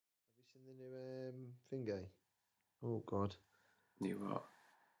the new thingy? Oh God, New what?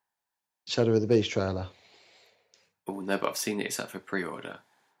 Shadow of the Beast trailer. Oh no, but I've seen it. It's up for pre-order.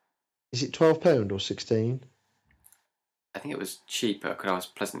 Is it £12 or 16? I think it was cheaper because I was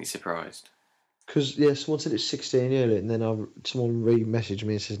pleasantly surprised. Because someone said it's 16 earlier, and then someone re-messaged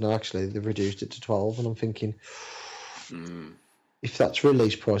me and says no, actually they've reduced it to 12, and I'm thinking, if that's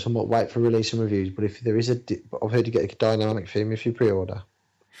release price, I might wait for release and reviews. But if there is I've heard you get a dynamic theme if you pre-order.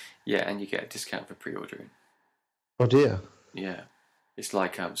 Yeah, and you get a discount for pre-ordering. Oh dear. Yeah, it's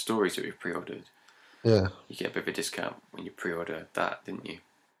like stories that we've pre-ordered. Yeah. You get a bit of a discount when you pre-order that, didn't you?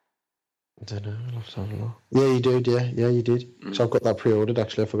 I don't know. I'll have to have a look. Yeah, you did. Yeah, you did. So I've got that pre-ordered.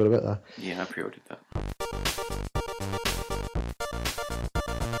 Actually, I forgot about that. Yeah, I pre-ordered that.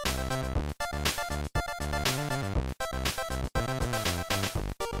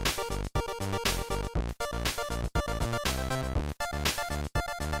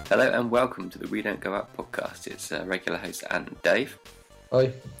 Hello and welcome to the We Don't Go Out podcast. It's regular host Ant and Dave.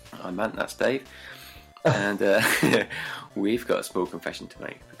 Hi. I'm Ant, that's Dave. And we've got a small confession to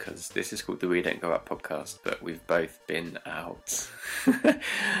make because this is called the We Don't Go Out podcast, but we've both been out.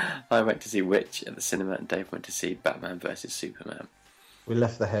 I went to see Witch at the cinema and Dave went to see Batman vs Superman. We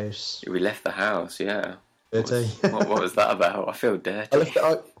left the house. We left the house, yeah. Dirty. What was that about? I feel dirty.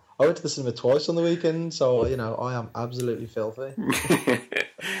 I went to the cinema twice on the weekend, so I am absolutely filthy.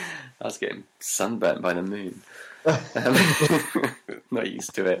 I was getting sunburnt by the moon. Not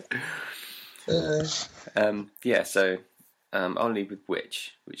used to it. So I'll lead with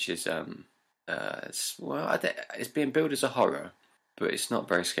Witch, which is it's being billed as a horror, but it's not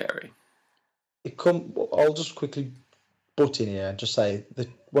very scary. I'll just quickly butt in here and just say that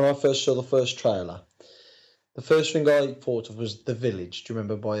when I first saw the first trailer, the first thing I thought of was The Village. Do you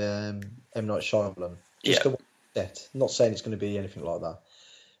remember by M. Night Shyamalan? Just the set. Not saying it's going to be anything like that,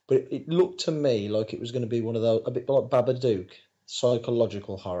 but it looked to me like it was going to be one of those, a bit like Babadook,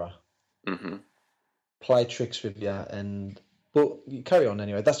 psychological horror. Mm-hmm. Play tricks with you, but you carry on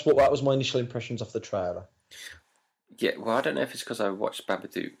anyway. That was my initial impressions of the trailer. Yeah, well, I don't know if it's because I watched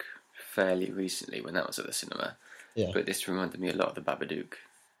Babadook fairly recently when that was at the cinema. Yeah. But this reminded me a lot of the Babadook.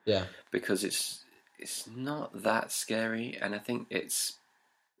 Yeah. Because it's not that scary, and I think it's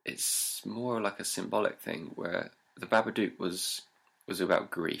more like a symbolic thing where the Babadook was about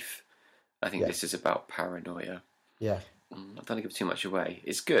grief. I think this is about paranoia. Yeah. I don't want to give too much away.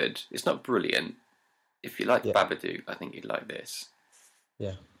 It's good. It's not brilliant. If you like Babadook, I think you'd like this.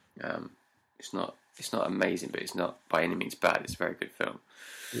 Yeah. It's not amazing, but it's not by any means bad. It's a very good film.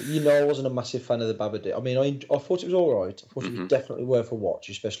 I wasn't a massive fan of the Babadook. I mean, I thought it was all right. I thought it was definitely worth a watch,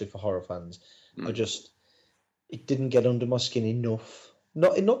 especially for horror fans. It didn't get under my skin enough.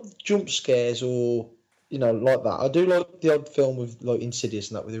 Not jump scares or like that. I do like the odd film with like Insidious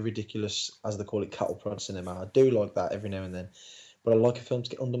and that with the ridiculous, as they call it, cattle prod cinema. I do like that every now and then, but I like a film to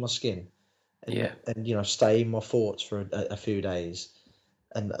get under my skin and stay in my thoughts for a few days.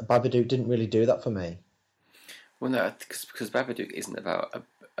 And Babadook didn't really do that for me. Well, no, because Babadook isn't about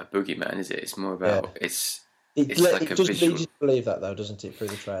a boogeyman, is it? It's more about It like a does visual. lead you to believe that, though, doesn't it, through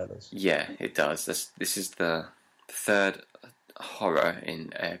the trailers? Yeah, it does. This is the third horror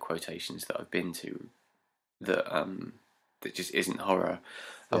in air quotations that I've been to that just isn't horror.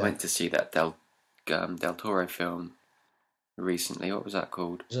 I went to see that Del Toro film recently. What was that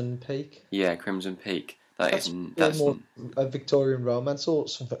called? Crimson Peak. Yeah, Crimson Peak. That's more a Victorian romance or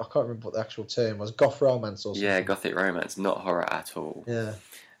something. I can't remember what the actual term was. Goth romance or something. Yeah, gothic romance, not horror at all. Yeah.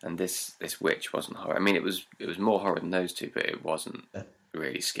 And this Witch wasn't horror. I mean, it was more horror than those two, but it wasn't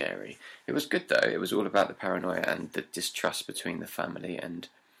really scary. It was good though. It was all about the paranoia and the distrust between the family and.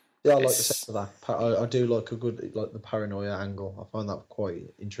 Yeah, I like the sense of that. I do like the paranoia angle. I find that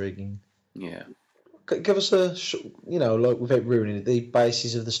quite intriguing. Yeah. Give us without ruining it, the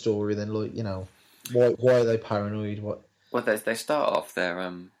basis of the story. Then, why are they paranoid? What? Well, they start off.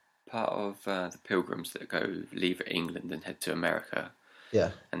 They're part of the pilgrims that leave England and head to America.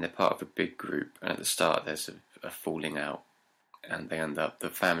 Yeah. And they're part of a big group. And at the start, there's a falling out, and they end up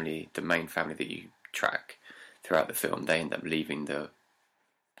the main family that you track throughout the film. They end up leaving the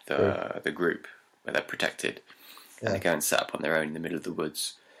group where they're protected, and they go and set up on their own in the middle of the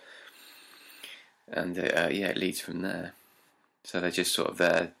woods. And it leads from there. So they're just sort of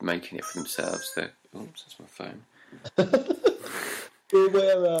there making it for themselves. Oops, that's my phone.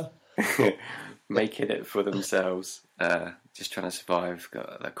 Beware. Making it for themselves. Just trying to survive.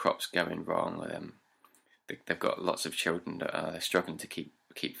 Got their crops going wrong with them. They've got lots of children that are struggling to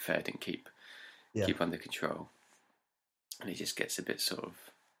keep fed and keep under control. And it just gets a bit sort of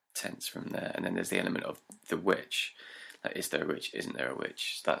tense from there. And then there's the element of the witch. Like, is there a witch? Isn't there a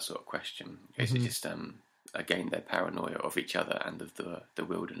witch? That sort of question. Is it just again their paranoia of each other and of the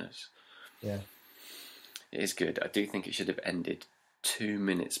wilderness? Yeah, it is good. I do think it should have ended 2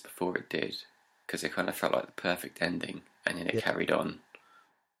 minutes before it did, because it kind of felt like the perfect ending, and then it carried on,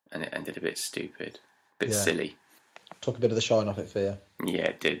 and it ended a bit stupid, a bit silly. Took a bit of the shine off it for you. Yeah,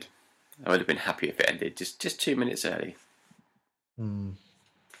 it did. I would have been happy if it ended just 2 minutes early.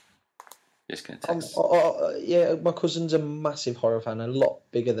 Just going to text. Yeah, my cousin's a massive horror fan, a lot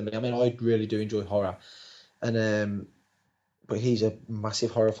bigger than me. I mean, I really do enjoy horror, and but he's a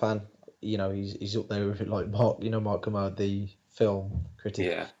massive horror fan. You know, he's up there with it, like Mark. You know, Mark Kermode, the film critic.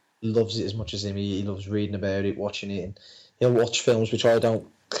 Yeah, loves it as much as him. He loves reading about it, watching it, and he'll watch films which I don't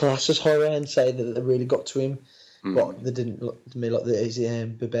class as horror and say that they really got to him. But they didn't look to me like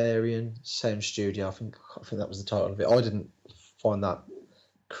the Barbarian, same studio. I think that was the title of it. I didn't find that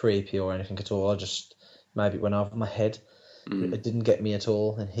creepy or anything at all. I just maybe it went over my head. It didn't get me at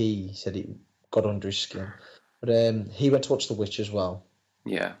all, and he said it got under his skin. But he went to watch The Witch as well.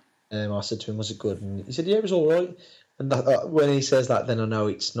 Yeah. I said to him, "Was it good?" And he said, "Yeah, it was all right." And that, when he says that, then I know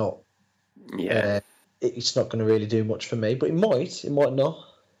it's not. Yeah. It's not going to really do much for me, but it might. It might not.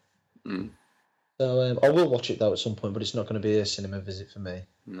 So I will watch it though at some point, but it's not going to be a cinema visit for me.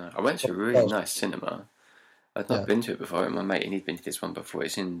 No, I went to a really nice cinema. I'd not been to it before, and my mate, and he'd been to this one before.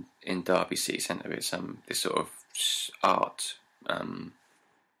 It's in Derby City Centre. It's this sort of art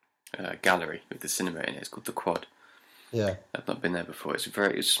gallery with the cinema in it. It's called the Quad. Yeah, I've not been there before.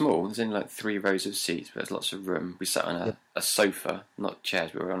 It's small. There's only like 3 rows of seats, but there's lots of room. We sat on a sofa, not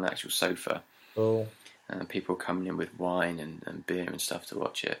chairs. We were on an actual sofa. Oh. And people coming in with wine and beer and stuff to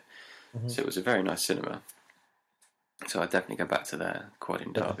watch it. So it was a very nice cinema. So I'd definitely go back to there. Quad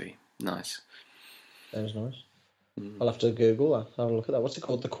in Derby. Nice. Sounds nice. I'll have to Google that. Have a look at that. What's it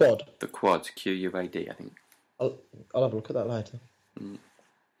called? The Quad? The Quad, QUAD, I think. I'll have a look at that later.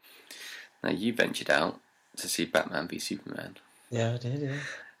 Now, you ventured out to see Batman v Superman. Yeah, I did, yeah.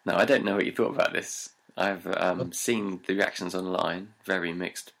 Now, I don't know what you thought about this. I've seen the reactions online. Very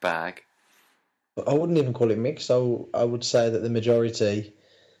mixed bag. But I wouldn't even call it mixed. I would say that the majority...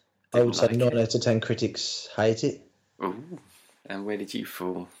 I would say 9 out of 10 critics hate it. Ooh. And where did you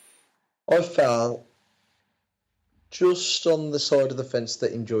fall? I fell just on the side of the fence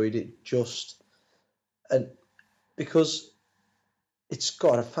that enjoyed it, and because it's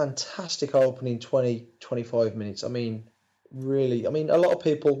got a fantastic opening 20-25 minutes. I mean, really, a lot of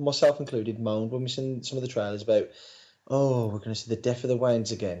people, myself included, moaned when we seen some of the trailers about, oh, we're going to see the death of the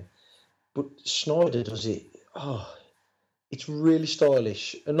Waynes again. But Snyder does it. Oh, it's really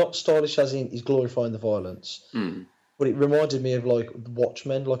stylish, and not stylish as in he's glorifying the violence. But it reminded me of like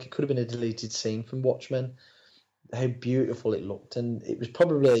Watchmen. Like it could have been a deleted scene from Watchmen. How beautiful it looked, and it was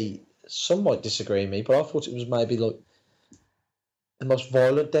probably, some might disagree with me, but I thought it was maybe like the most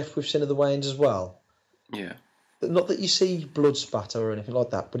violent death we've seen of the Waynes as well. Yeah. Not that you see blood spatter or anything like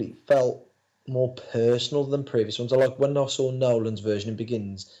that, but it felt more personal than previous ones. I like when I saw Nolan's version in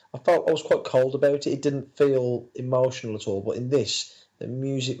Begins, I felt I was quite cold about it. It didn't feel emotional at all, but in this, the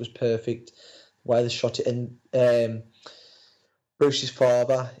music was perfect. The way they shot it, and Bruce's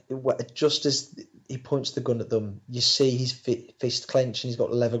father, just as he points the gun at them, you see his fist clench, and he's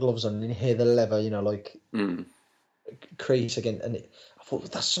got leather gloves on, and you hear the leather, crease again. And I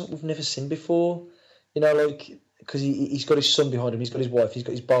thought, that's something we've never seen before, because he's got his son behind him, he's got his wife, he's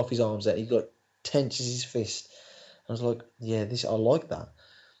got both his arms out, he tenses his fist. I was like, yeah, I like that.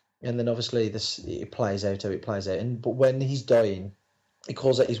 And then obviously it plays out how it plays out. But when he's dying, he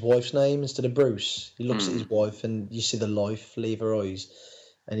calls out his wife's name instead of Bruce. He looks at his wife, and you see the life leave her eyes,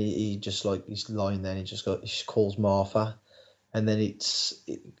 and he just he's lying there, and he calls Martha, and then it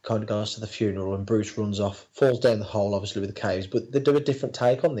kind of goes to the funeral, and Bruce runs off, falls down the hole, obviously with the caves. But they do a different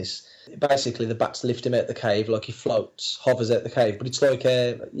take on this. Basically, the bats lift him out the cave like he floats, hovers out the cave. But it's like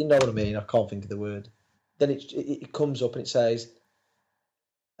you know what I mean. I can't think of the word. Then it comes up and it says,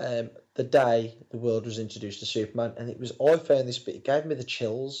 the day the world was introduced to Superman, and I found this bit, it gave me the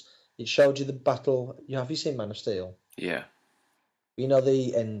chills. It showed you the battle. Have you seen Man of Steel? Yeah. You know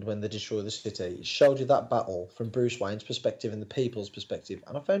the end when they destroy the city? It showed you that battle from Bruce Wayne's perspective and the people's perspective,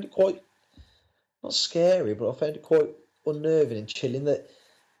 and I found it quite, not scary, but I found it quite unnerving and chilling, that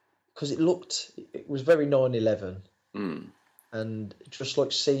because it was very 9/11, and just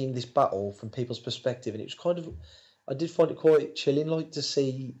like seeing this battle from people's perspective, and it was kind of, I did find it quite chilling, like to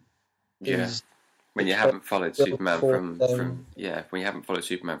see. When you haven't followed Superman when you haven't followed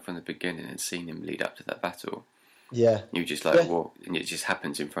Superman from the beginning and seen him lead up to that battle, you just walk, and it just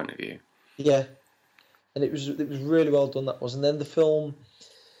happens in front of you. Yeah, and it was really well done, that was. And then the film,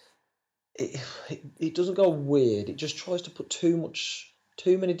 it doesn't go weird. It just tries to put too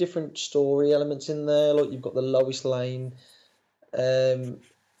many different story elements in there. Like you've got the Lois Lane um,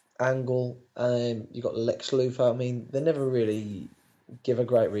 angle, you've got Lex Luthor. I mean, they never really give a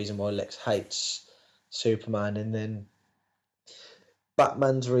great reason why Lex hates Superman, and then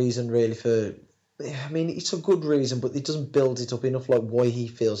Batman's reason really for. I mean, it's a good reason, but it doesn't build it up enough. Like why he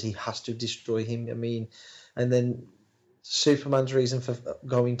feels he has to destroy him. I mean, and then Superman's reason for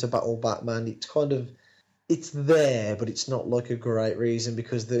going to battle Batman. It's there, but it's not like a great reason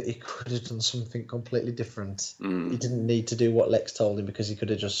because he could have done something completely different. He didn't need to do what Lex told him because he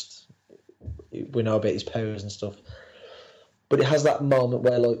could have just. We know about his powers and stuff, but it has that moment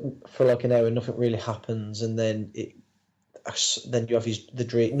where, like, for like an hour, nothing really happens, and then you have the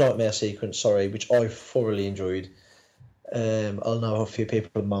dream nightmare sequence. Sorry, which I thoroughly enjoyed. I know a few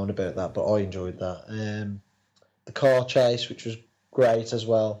people moaned about that, but I enjoyed that. The car chase, which was great as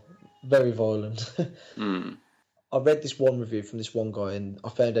well, very violent. I read this one review from this one guy, and I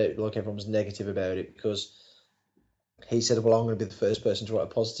found out like everyone was negative about it because he said, "Well, I'm going to be the first person to write a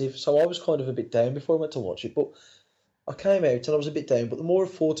positive." So I was kind of a bit down before I went to watch it, but I came out and I was a bit down. But the more I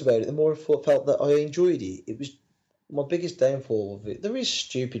thought about it, the more I felt that I enjoyed it. It was my biggest downfall of it. There is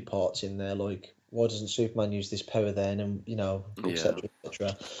stupid parts in there, like why doesn't Superman use this power then, and etc.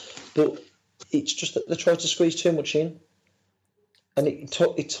 etc. But it's just that they tried to squeeze too much in, and it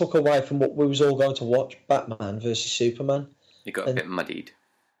took away from what we was all going to watch: Batman versus Superman. It got a bit muddied.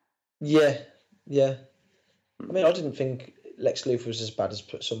 Yeah. I mean, I didn't think Lex Luthor was as bad as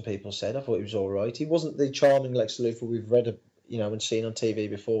some people said. I thought he was all right. He wasn't the charming Lex Luthor we've read, and seen on TV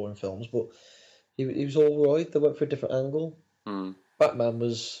before in films, but he was all right. They went for a different angle. Batman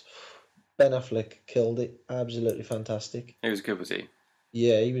was Ben Affleck killed it. Absolutely fantastic. He was good, was he?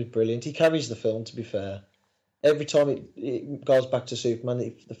 Yeah, he was brilliant. He carries the film, to be fair. Every time it goes back to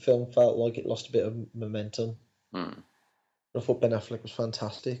Superman, the film felt like it lost a bit of momentum. I thought Ben Affleck was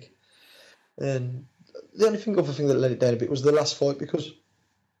fantastic. And the other thing that let it down a bit was the last fight, because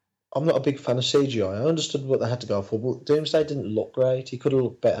I'm not a big fan of CGI. I understood what they had to go for, but Doomsday didn't look great. He could have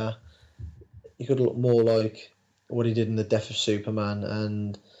looked better. He could have looked more like what he did in The Death of Superman,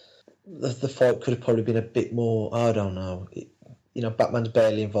 and the fight could have probably been a bit more, I don't know. Batman's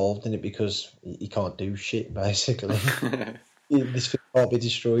barely involved in it because he can't do shit, basically. This thing can't be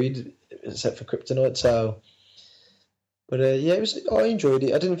destroyed except for kryptonite, so... But yeah, I enjoyed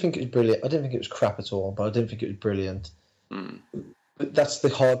it. I didn't think it was brilliant. I didn't think it was crap at all, but I didn't think it was brilliant. But that's the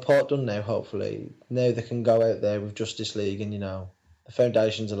hard part done now, hopefully. Now they can go out there with Justice League and, the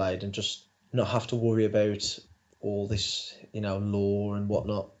foundations are laid and just not have to worry about all this, lore and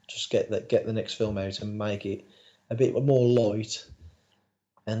whatnot. Just get the next film out and make it a bit more light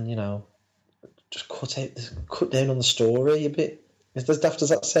and, just cut down on the story a bit. As daft as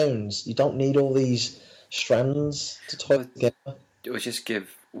that sounds, you don't need all these strands to tie together. It would just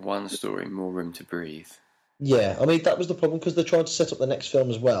give one story more room to breathe. Yeah, I mean, that was the problem because they're trying to set up the next film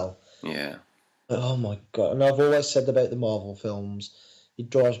as well. Yeah. Oh my God. And I've always said about the Marvel films, it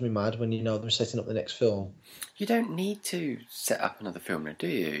drives me mad when they're setting up the next film. You don't need to set up another film, do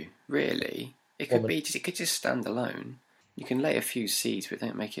you? Really? It could just stand alone. You can lay a few seeds, but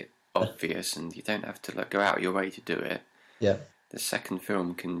don't make it obvious, and you don't have to go out of your way to do it. Yeah. The second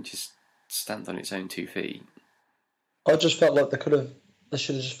film can just stand on its own 2 feet. I just felt like they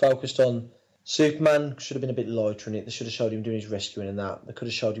should have just focused on Superman. Should have been a bit lighter in it. They should have showed him doing his rescuing and that. They could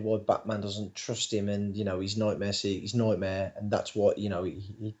have showed you why Batman doesn't trust him, and his nightmare, and that's what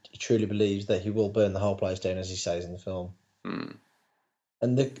he truly believes that he will burn the whole place down, as he says in the film.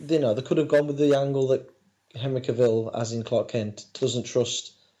 And they could have gone with the angle that Henry Cavill, as in Clark Kent, doesn't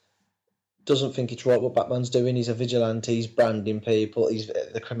think it's right what Batman's doing. He's a vigilante. He's branding people. He's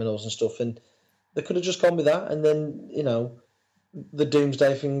the criminals and stuff. And they could have just gone with that. And then, the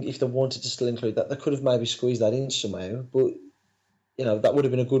Doomsday thing, if they wanted to still include that, they could have maybe squeezed that in somehow. But, that would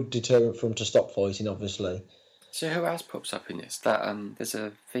have been a good deterrent for him to stop fighting, obviously. So who else pops up in this? There's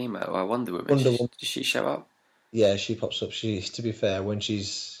a female, Wonder Woman. Does she show up? Yeah, she pops up. To be fair, when she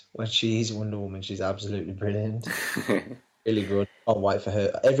is Wonder Woman, she's absolutely brilliant. Really good. Can't wait for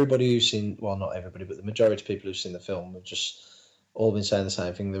her. Everybody who's seen, well, not everybody, but the majority of people who've seen the film have just all been saying the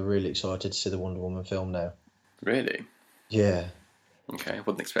same thing. They're really excited to see the Wonder Woman film now. Really? Yeah. Okay, I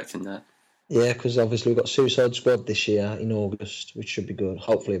wasn't expecting that. Yeah, because obviously we've got Suicide Squad this year in August, which should be good.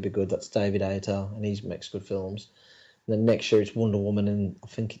 Hopefully it'll be good. That's David Ayer, and he makes good films. And then next year it's Wonder Woman, and I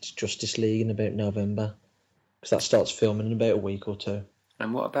think it's Justice League in about November, because that starts filming in about a week or two.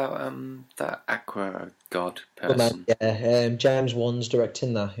 And what about that Aqua God person? Yeah, James Wan's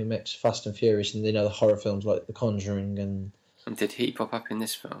directing that, who makes Fast and Furious and the horror films like The Conjuring and. And did he pop up in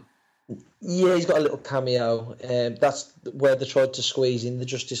this film? Yeah, he's got a little cameo. That's where they tried to squeeze in the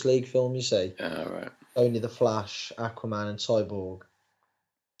Justice League film, you see. Right. Only the Flash, Aquaman, and Cyborg.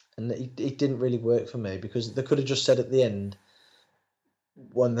 And it didn't really work for me because they could have just said at the end,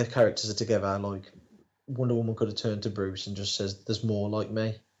 when the characters are together, like Wonder Woman could have turned to Bruce and just says, "There's more like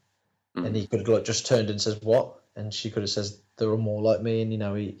me," and he could have like just turned and says, "What?" and she could have says, "There are more like me," and he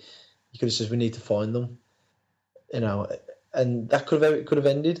could have says, "We need to find them," and that could have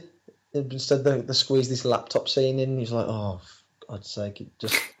ended. Instead, they squeezed this laptop scene in. He's like, "Oh, for God's sake!" It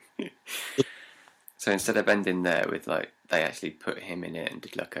just So instead of ending there with like they actually put him in it and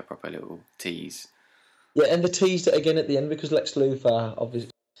did like a proper little tease. Yeah, and they teased it again at the end because Lex Luthor,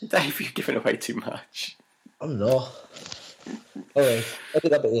 obviously. Dave, you're giving away too much. I'm not. Alright, I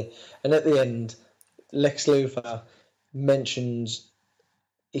did that bit here. And at the end, Lex Luthor mentions,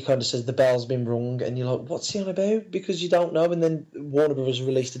 he kind of says the bell's been rung, and you're like, what's he on about? Because you don't know. And then Warner Brothers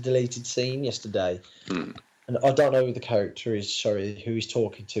released a deleted scene yesterday, and I don't know who the character is. Sorry, who he's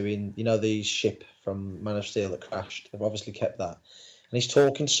talking to in the ship from Man of Steel that crashed. They've obviously kept that, and he's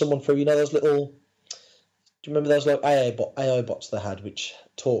talking to someone through those little. Do you remember those like AI bots they had, which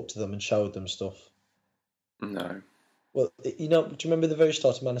talked to them and showed them stuff? No. Well, do you remember the very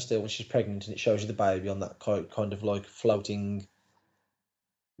start of Man of Steel when she's pregnant and it shows you the baby on that kind of like floating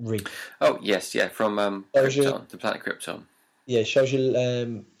rig? Oh yes, yeah, from Krypton, the planet Krypton. Yeah, it shows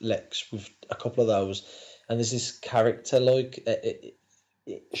you Lex with a couple of those, and there's this character like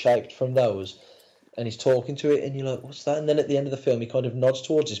shaped from those, and he's talking to it, and you're like, what's that? And then at the end of the film, he kind of nods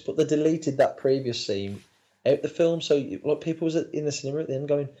towards this, but they deleted that previous scene out the film, so like people was in the cinema at the end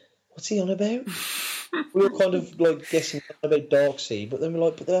going, what's he on about? We were kind of like guessing about Darkseid, but then we're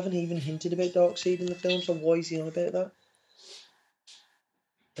like, but they haven't even hinted about Darkseid in the film, so why is he on about that?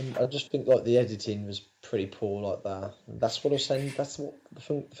 And I just think like the editing was pretty poor like that. And that's what I was saying. That's what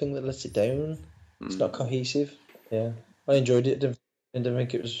the thing that lets it down. It's not cohesive. Yeah, I enjoyed it. Didn't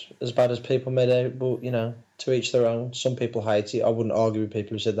think it was as bad as people made out, but to each their own. Some people hate it. I wouldn't argue with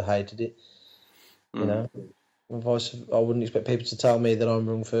people who said they hated it. I wouldn't expect people to tell me that I'm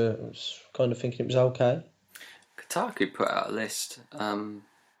wrong for kind of thinking it was okay. Kotaku put out a list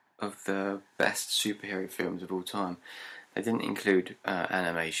of the best superhero films of all time. They didn't include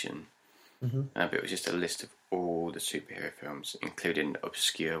animation, but it was just a list of all the superhero films, including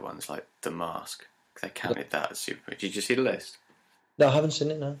obscure ones like The Mask. They counted that as superhero. Did you see the list? No, I haven't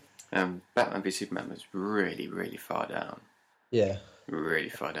seen it, no. Batman v Superman was really, really far down. Yeah. Really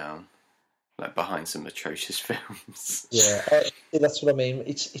far down. Like behind some atrocious films. Yeah, that's what I mean.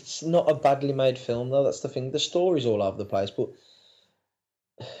 It's not a badly made film though. That's the thing. The story's all over the place, but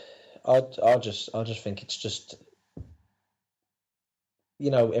I just think it's just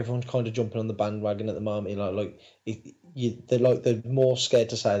everyone's kind of jumping on the bandwagon at the moment. They're more scared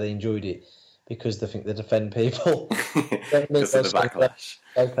to say they enjoyed it because they think they defend people. Because of the backlash.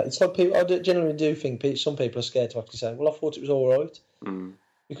 Okay, it's like people. I generally do think some people are scared to actually say, "Well, I thought it was all right."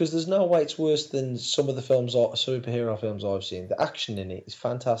 Because there's no way it's worse than some of the superhero films I've seen. The action in it is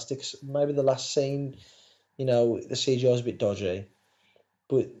fantastic. Maybe the last scene, the CGI is a bit dodgy,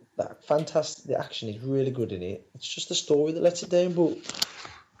 but the action is really good in it. It's just the story that lets it down. But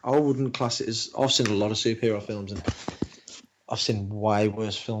I wouldn't class it as. I've seen a lot of superhero films, and I've seen way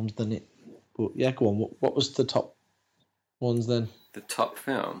worse films than it. But yeah, go on. What was the top ones then? The top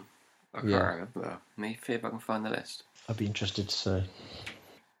film? I can't remember. Let me see if I can find the list. I'd be interested to see.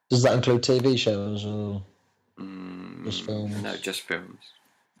 Does that include TV shows or just films? No, just films.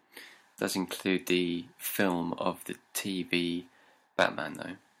 It does include the film of the TV Batman,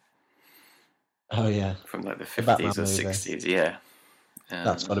 though. Oh, yeah. From like the 50s or 60s, yeah.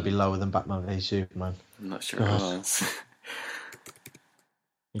 That's got to be lower than Batman v Superman. I'm not sure it was.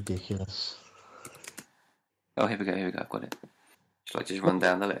 Ridiculous. Oh, here we go, I've got it. Shall I just run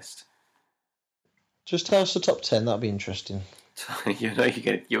down the list? Just tell us the top 10, that'd be interesting. You're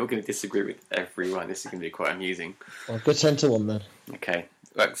going to disagree with everyone. This is going to be quite amusing. Well, go 10 to 1 then. Okay.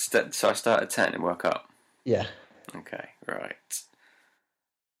 So I start at 10 and work up? Yeah. Okay, right.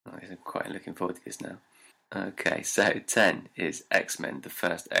 I'm quite looking forward to this now. Okay, so 10 is X-Men, the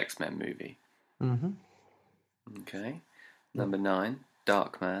first X-Men movie. Okay. Number 9,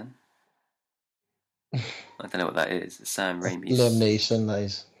 Darkman. I don't know what that is. Sam Raimi's. Liam Neeson, that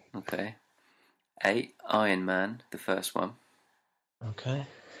is. Okay. 8, Iron Man, the first one. Okay.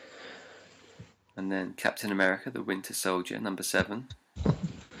 And then Captain America, the Winter Soldier, number 7.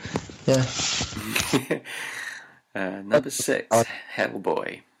 Yeah. Number 6,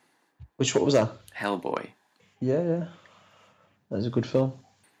 Hellboy. What was that? Hellboy. Yeah. That was a good film.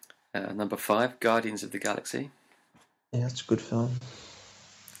 Number 5, Guardians of the Galaxy. Yeah, that's a good film.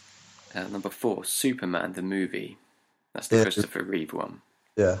 Number 4, Superman the movie. That's the Christopher Reeve one.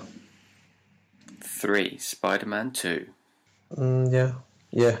 Yeah. 3, Spider-Man 2. Yeah.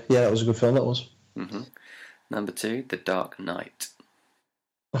 That was a good film, that was. Mm-hmm. Number 2, The Dark Knight.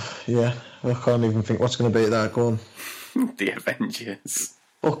 Yeah, I can't even think what's going to beat that. Go on. The Avengers.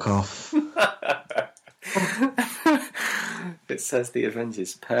 Fuck off. It says The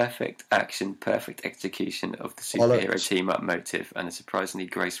Avengers, perfect action, perfect execution of the superhero team-up motive, and a surprisingly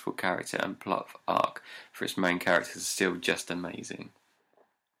graceful character and plot arc for its main characters is still just amazing.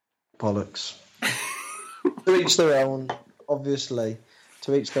 Bollocks. To each their own, obviously.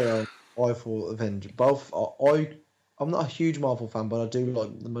 To each their own. I thought Avengers. Both. I'm not a huge Marvel fan, but I do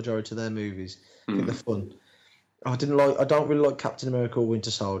like the majority of their movies. I think they're fun. I don't really like Captain America or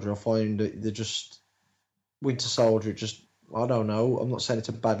Winter Soldier. I find that they're just Winter Soldier. I don't know. I'm not saying it's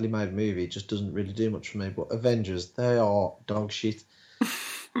a badly made movie. It just doesn't really do much for me. But Avengers, they are dog shit.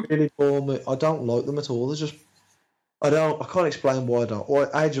 Really bore me. I don't like them at all. They're just. I can't explain why I don't. Or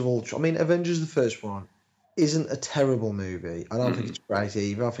Age of Ultron. I mean, Avengers, the first one, isn't a terrible movie. I don't think it's great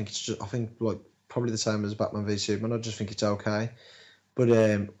either. I think like probably the same as Batman v Superman. I just think it's okay. But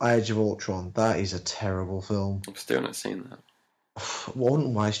Age of Ultron, that is a terrible film. I've still not seen that. I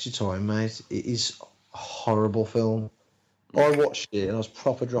wouldn't waste your time, mate. It is a horrible film. I watched it and I was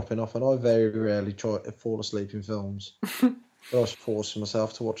proper dropping off, and I very rarely try to fall asleep in films. But I was forcing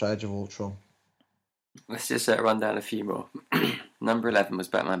myself to watch Age of Ultron. Let's just run down a few more. Number 11 was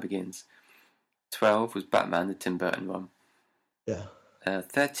Batman Begins. 12 was Batman, the Tim Burton one. Yeah.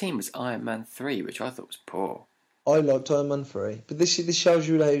 13 was Iron Man 3, which I thought was poor. I liked Iron Man 3, but this shows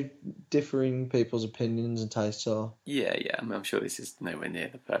you how differing people's opinions and tastes are. Yeah. I mean, I'm sure this is nowhere near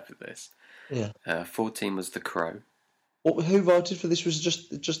the purpose of this. Yeah. 14 was The Crow. Who voted for this? Was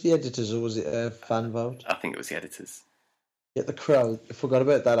it just the editors, or was it a fan vote? I think it was the editors. Yeah, The Crow. I forgot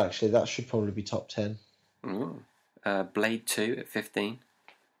about that, actually. That should probably be top 10. Ooh. Blade 2 at 15.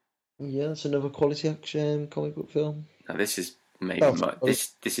 Yeah, that's another quality action comic book film. Now, this is maybe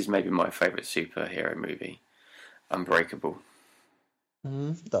this is maybe my favourite superhero movie. Unbreakable.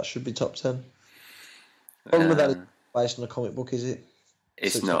 That should be top 10. Problem with that is based on a comic book, is it?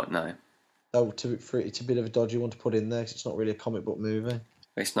 It's not, no. Oh, it's a bit of a dodgy one to put in there because it's not really a comic book movie.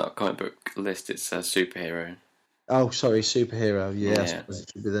 It's not a comic book list, it's a superhero. Oh, sorry, superhero. Yeah, I suppose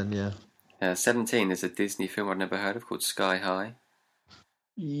it should be then, yeah. 17 is a Disney film I've never heard of called Sky High.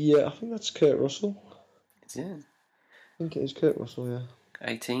 Yeah, I think that's Kurt Russell. Is it? I think it is Kurt Russell, yeah.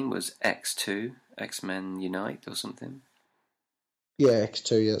 18 was X2, X-Men Unite or something. Yeah,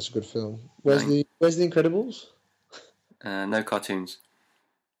 X2, yeah, that's a good film. Where's the Incredibles? No cartoons.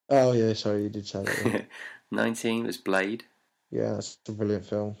 Oh, yeah, sorry, you did say that. Yeah. 19 was Blade. Yeah, that's a brilliant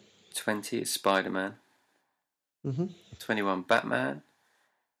film. 20 is Spider-Man. 21, Batman.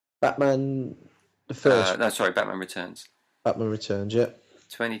 Batman, the first. Batman Returns. Batman Returns, yeah.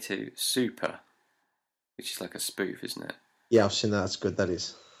 22, Super, which is like a spoof, isn't it? Yeah, I've seen that. That's good, that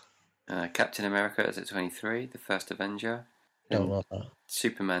is. Captain America is at 23, the first Avenger. Don't like that.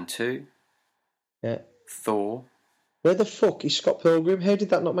 Superman 2. Yeah. Thor. Where the fuck is Scott Pilgrim? How did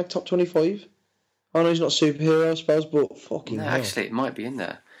that not make top 25? I know he's not a superhero, I suppose, but fucking hell. Actually, it might be in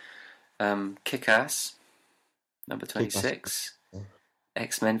there. Kick-Ass, number 26.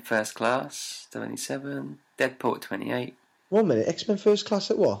 X-Men First Class, 27. Deadpool at 28. 1 minute, X-Men First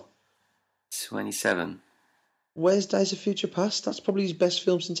Class at what? 27. Where's Days of Future Past? That's probably his best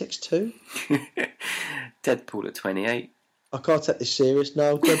film since X2. Deadpool at 28. I can't take this serious.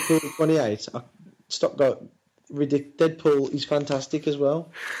 No, Deadpool at 28. Stop going. Deadpool is fantastic as well.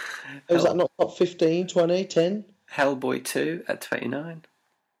 Is that not top 15, 20, 10? Hellboy 2 at 29.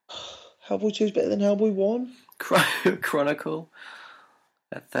 Hellboy 2 is better than Hellboy 1. Chronicle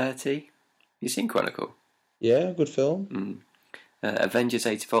at 30. You seen Chronicle? Yeah, good film. Avengers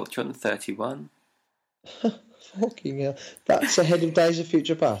Age of Ultron at 31. Fucking hell. That's ahead of Days of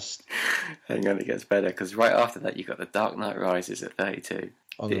Future Past. Hang on, it gets better, because right after that you got The Dark Knight Rises at 32.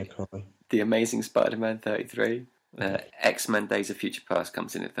 I'm going to cry. The Amazing Spider-Man 33. X-Men Days of Future Past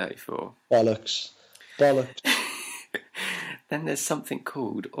comes in at 34. Bollocks. Then there's something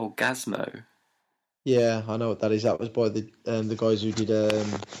called Orgasmo. Yeah, I know what that is. That was by the guys who did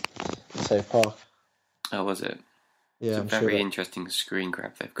South Park. Oh, was it? Yeah, it's a very interesting screen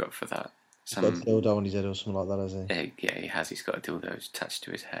grab they've got for that. He's got a dildo on his head or something like that, has he? Yeah, he has. He's got a dildo attached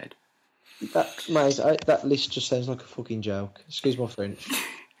to his head. That list just sounds like a fucking joke. Excuse my French.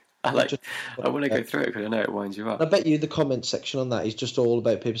 I want to go through it because I know it winds you up. I bet you the comment section on that is just all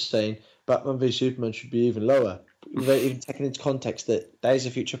about people saying Batman v Superman should be even lower, without even taking into context that Days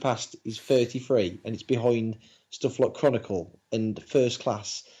of Future Past is 33 and it's behind stuff like Chronicle and First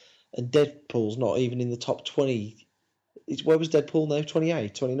Class and Deadpool's not even in the top 20. Where was Deadpool now?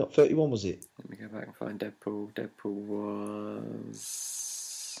 28, 20, not 31, was it? Let me go back and find Deadpool. Deadpool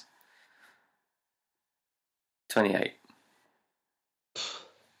was 28.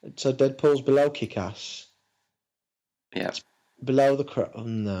 So Deadpool's below Kick-Ass. Yeah. Below the crap. Oh,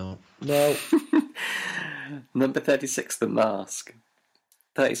 no. Number 36, The Mask.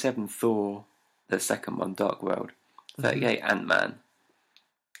 37, Thor, the second one, Dark World. 38, Ant-Man.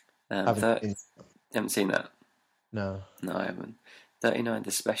 Haven't seen that? No. No, I haven't. 39,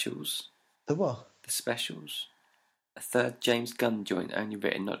 The Specials. The what? The Specials. A third James Gunn joint, only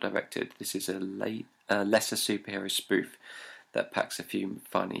written, not directed. This is a lesser superhero spoof that packs a few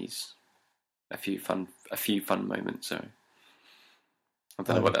funnies. A few fun moments, sorry. I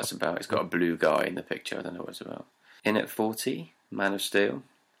don't know what that's about. It's got a blue guy in the picture. I don't know what it's about. In at 40, Man of Steel.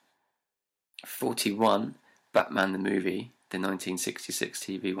 41, Batman the movie, the 1966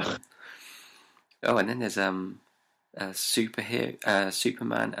 TV one. Oh, and then there's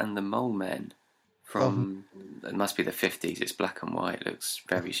Superman and the Mole Men from it must be the 50s. It's black and white. It looks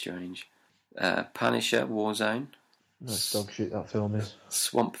very strange. Punisher, Warzone. That's dog shit, that film is.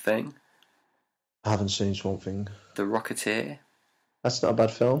 Swamp Thing. I haven't seen Swamp Thing. The Rocketeer. That's not a bad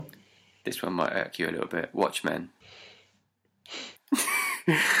film. This one might irk you a little bit. Watchmen.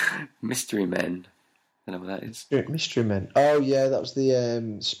 Mystery Men. I don't know what that is. Mystery Men. Oh yeah, that was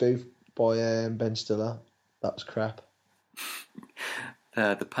the spoof by Ben Stiller. That was crap.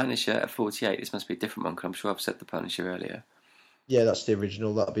 The Punisher at 48. This must be a different one because I'm sure I've said The Punisher earlier. Yeah, that's the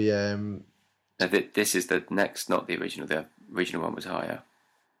original. That'll be. No, this is the next, not the original. The original one was higher.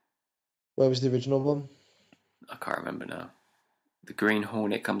 Where was the original one? I can't remember now. The Green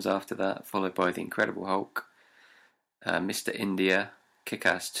Hornet comes after that, followed by The Incredible Hulk, Mr. India,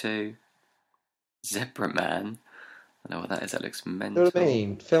 Kick-Ass 2, Zebra Man. I don't know what that is. That looks mental. You know what I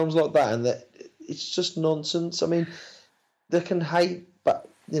mean? Films like that, and it's just nonsense. I mean, they can hate,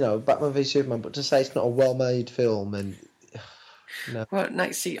 Batman v Superman, but to say it's not a well-made film, and no. Well,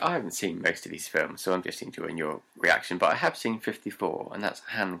 no, see, I haven't seen most of these films, so I'm just enjoying your reaction. But I have seen 54, and that's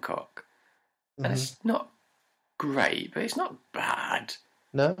Hancock, and it's not great, but it's not bad.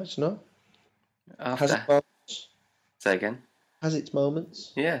 No, it's not. Has its moments. Say again. Has its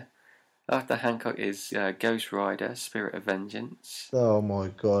moments. Yeah. After Hancock is Ghost Rider, Spirit of Vengeance. Oh my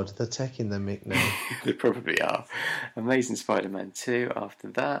god, they're taking the mick now. They probably are. Amazing Spider-Man 2 after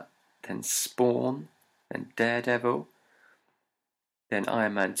that. Then Spawn. Then Daredevil. Then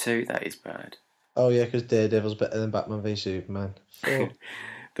Iron Man 2. That is bad. Oh yeah, because Daredevil's better than Batman v Superman.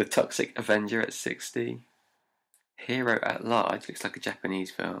 The Toxic Avenger at 60. Hero at Large. Looks like a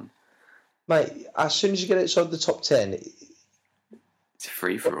Japanese film. Mate, as soon as you get outside the top 10... It's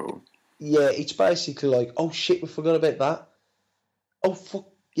free for all. Yeah, it's basically like, oh shit, we forgot about that. Oh fuck,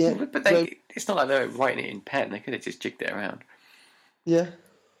 yeah. But it's not like they're writing it in pen. They could have just jigged it around. Yeah.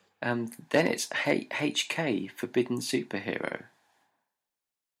 Then it's HK, Forbidden Superhero.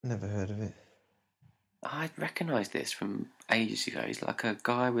 Never heard of it. I recognise this from ages ago. He's like a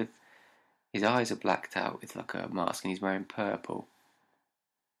guy with his eyes are blacked out with like a mask, and he's wearing purple.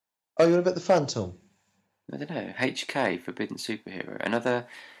 Oh, you're about the Phantom? I don't know. HK, Forbidden Superhero. Another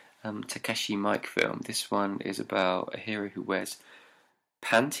Takeshi Miike film. This one is about a hero who wears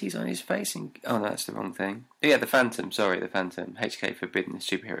panties on his face. Oh, no, that's the wrong thing. Oh, yeah, the Phantom. Sorry, the Phantom. HK, Forbidden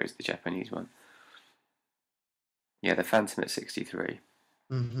Superhero is the Japanese one. Yeah, the Phantom at 63.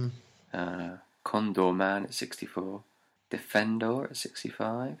 Condor Man at 64. Defender at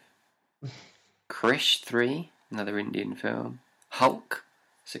 65. Krish 3, another Indian film. Hulk,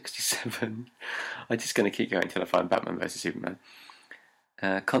 67. I'm just going to keep going until I find Batman vs Superman.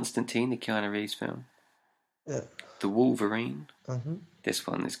 Constantine, the Keanu Reeves film. Yeah. The Wolverine. This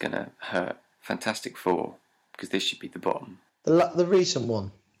one is going to hurt. Fantastic Four, because this should be the bottom. The recent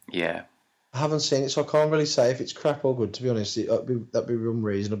one? Yeah. I haven't seen it, so I can't really say if it's crap or good, to be honest. That'd be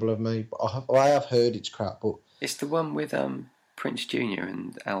unreasonable of me. But I have heard it's crap, but... It's the one with Prince Jr.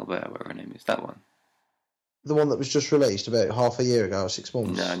 and Albert, whatever her name is. That one. The one that was just released about half a year ago, or 6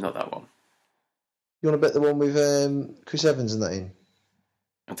 months? No, not that one. You want to bet the one with Chris Evans and that in?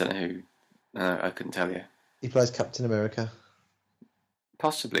 I don't know who. No, I couldn't tell you. He plays Captain America.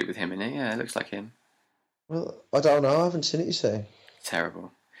 Possibly with him in it, yeah, it looks like him. Well, I don't know, I haven't seen it, you say.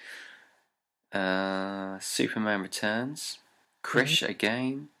 Terrible. Superman Returns. Krish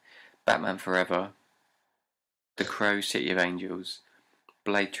again. Batman Forever. The Crow, City of Angels.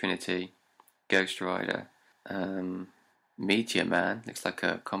 Blade Trinity. Ghost Rider. Meteor Man. Looks like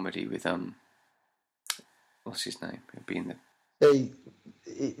a comedy with what's his name? It'll be in the...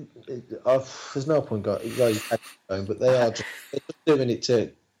 There's no point going, but they're just doing it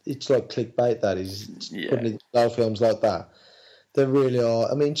to it's like clickbait. That is putting Yeah. it in films like that. They really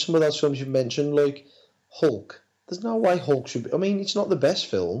are. I mean, some of those films you've mentioned, like Hulk. There's no way Hulk should be. I mean, it's not the best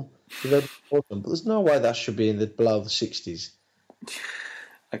film, but there's no way that should be in the below the 60s.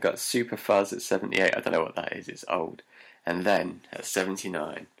 I got Super Fuzz at 78. I don't know what that is. It's old. And then at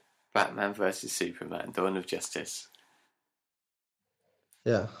 79, Batman vs Superman: Dawn of Justice.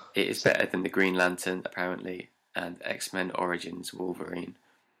 Yeah. It is better than the Green Lantern, apparently, and X-Men Origins Wolverine.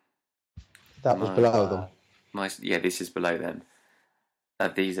 That was below them. This is below them.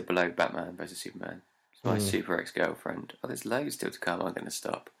 These are below Batman vs Superman. It's my Super Ex-Girlfriend. Oh, there's loads still to come. I'm going to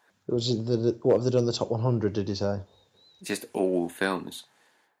stop. What have they done? The top 100? Did you say? Just all films.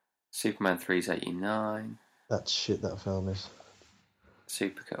 Superman 3's 89. That's shit. That film is.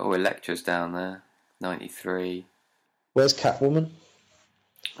 Elektra's down there. 93. Where's Catwoman?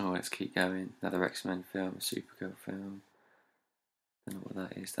 Oh, let's keep going. Another X-Men film, a Supergirl film. Don't know what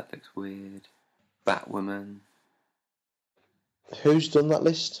that is. That looks weird. Batwoman. Who's done that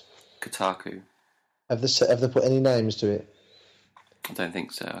list? Kotaku. Have they put any names to it? I don't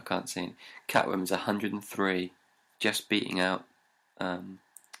think so. I can't see it. Catwoman's 103, just beating out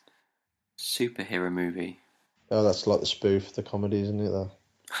superhero movie. Oh, that's like the spoof, the comedy, isn't it? Though.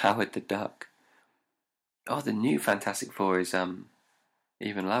 Howard the Duck. Oh, the new Fantastic Four is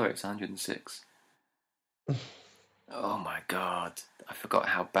even lower. It's 106. Oh my god! I forgot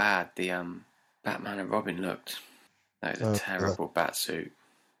how bad the Batman and Robin looked. That is a terrible bat suit.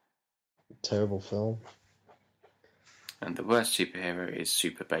 Terrible film. And the worst superhero is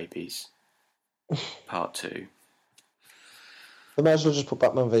Super Babies, Part 2. They might as well just put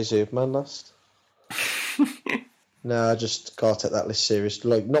Batman v Superman last. No, I just can't take that list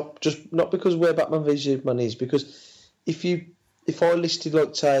seriously. Like, not because where Batman v Superman is, because if I listed,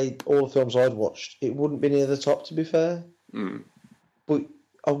 like, say, all the films I'd watched, it wouldn't be near the top, to be fair. But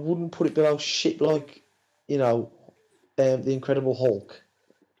I wouldn't put it below shit like, The Incredible Hulk.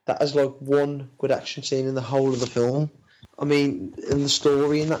 That has, like, one good action scene in the whole of the film. I mean, in the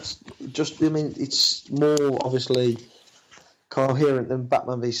story, and that's just, it's more, obviously, coherent than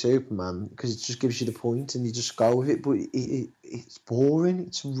Batman v Superman, because it just gives you the point and you just go with it, but it's boring.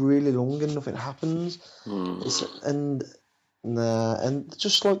 It's really long and nothing happens. And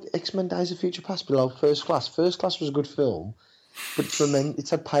just like X-Men Days of Future Past below First Class. First Class was a good film, but it's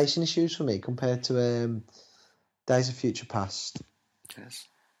had pacing issues for me compared to Days of Future Past. Yes.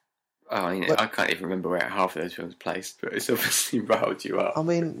 Oh, I can't even remember where half of those films placed, but it's obviously riled you up. I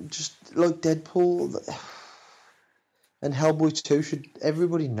mean, just like Deadpool and Hellboy 2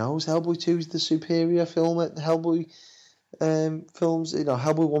 everybody knows Hellboy 2 is the superior film at the Hellboy films.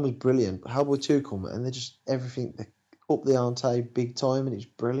 Hellboy 1 was brilliant, but Hellboy 2 come and they just everything they up the ante big time and it's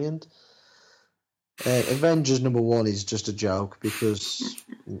brilliant. Avengers #1 is just a joke because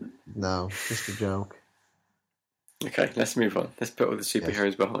just a joke. Okay, let's move on. Let's put all the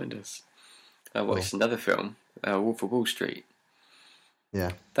superheroes behind us. I watched another film, Wolf of Wall Street.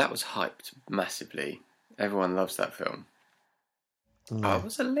 Yeah. That was hyped massively. Everyone loves that film. I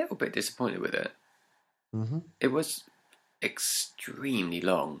was a little bit disappointed with it. Mm-hmm. It was extremely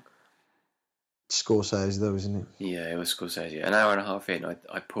long. Scorsese, though, isn't it? Yeah, it was Scorsese. An hour and a half in,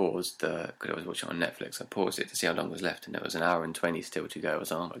 I paused because I was watching it on Netflix. I paused it to see how long was left, and it was an hour and 20 still to go. I was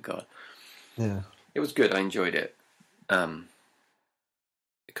like, oh my god. Yeah. It was good. I enjoyed it. I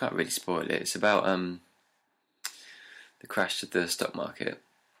can't really spoil it. It's about the crash of the stock market.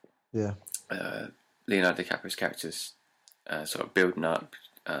 Yeah. Leonardo DiCaprio's character's sort of building up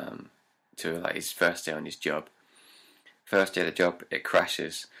to like his first day on his job. First day of the job, it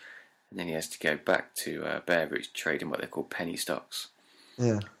crashes, and then he has to go back to Bear Roots trading what they call penny stocks.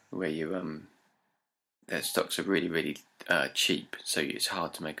 Yeah. Where you their stocks are really, really cheap, so it's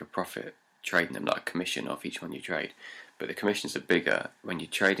hard to make a profit trading them, like a commission off each one you trade. But the commissions are bigger when you're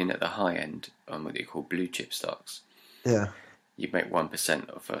trading at the high end on what they call blue chip stocks. Yeah. You make 1%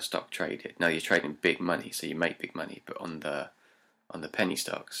 of a stock traded. Now you're trading big money, so you make big money. But on the penny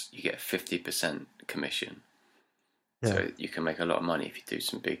stocks, you get 50% commission. Yeah. So you can make a lot of money if you do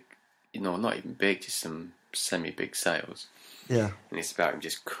some big, not even big, just some semi-big sales. Yeah. And it's about him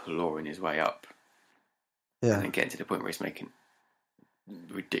just clawing his way up. Yeah. And then getting to the point where he's making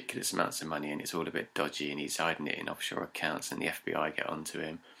ridiculous amounts of money, and it's all a bit dodgy, and he's hiding it in offshore accounts, and the FBI get onto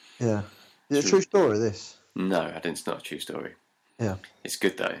him. Yeah. Is it a true story, this? No, it's not a true story. Yeah. It's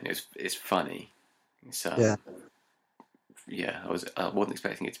good though. It's funny. It's, I wasn't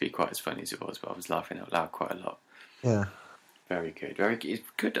expecting it to be quite as funny as it was, but I was laughing out loud quite a lot. Yeah. Very good. Very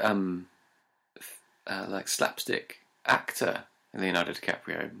good. Like slapstick actor, Leonardo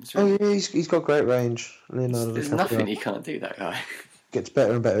DiCaprio. Really... Oh yeah, he's got great range. Leonardo DiCaprio. There's nothing he can't do, that guy. gets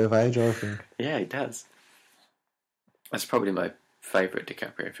better and better with age, I think. Yeah, he does. That's probably my favourite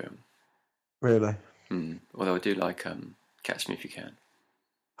DiCaprio film. Really? Although I do like Catch Me If You Can.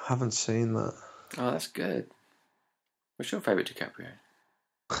 I haven't seen that. Oh, that's good. What's your favourite DiCaprio?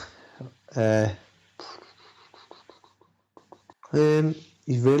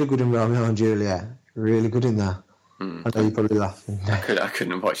 He's really good in Romeo and Juliet. Really good in that. I know you're probably laughing. I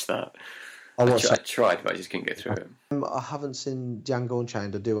couldn't watch that. I tried, but I just couldn't get through it. I haven't seen Django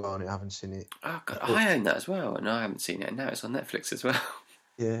Unchained. I do own it. I haven't seen it. Oh God, I own that as well, and I haven't seen it. And now it's on Netflix as well.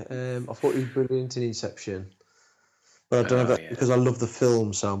 Yeah, I thought he was brilliant in Inception, but I don't know if because I love the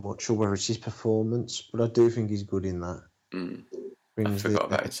film so much, or whether it's his performance. But I do think he's good in that. I forgot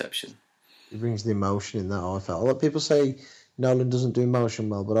about Inception. He brings the emotion in that. I felt. A lot of people say Nolan doesn't do emotion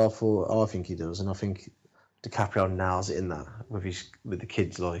well, but I think he does, and I think DiCaprio nails it in that with the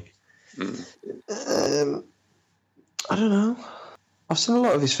kids. Like, I don't know. I've seen a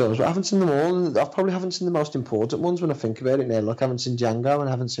lot of his films, but I haven't seen them all. And I probably haven't seen the most important ones when I think about it now. Like, I haven't seen Django, and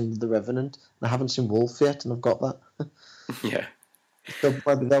I haven't seen The Revenant, and I haven't seen Wolf yet, and I've got that. Yeah. So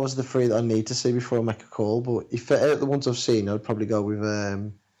maybe that was the three that I need to see before I make a call. But if out of the ones I've seen, I'd probably go with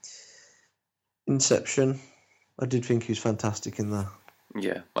Inception. I did think he was fantastic in that.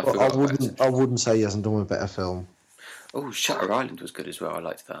 Yeah, I wouldn't say he hasn't done a better film. Oh, Shutter Island was good as well. I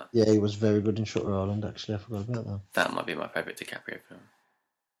liked that. Yeah, he was very good in Shutter Island, actually. I forgot about that. That might be my favourite DiCaprio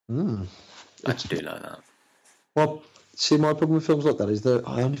film. I do like that. Well, see, my problem with films like that is that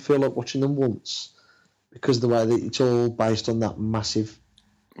I only feel like watching them once because of the way that it's all based on that massive...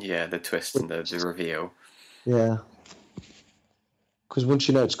 Yeah, the twist and the reveal. Yeah. Because once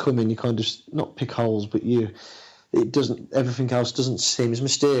you know it's coming, you kind of not pick holes, but everything else doesn't seem as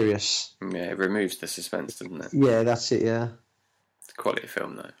mysterious. Yeah, it removes the suspense, doesn't it? Yeah, that's it, yeah. It's a quality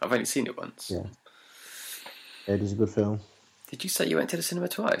film, though. I've only seen it once. Yeah. It is a good film. Did you say you went to the cinema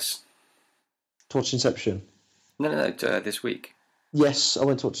twice? To watch Inception? No, this week. Yes, I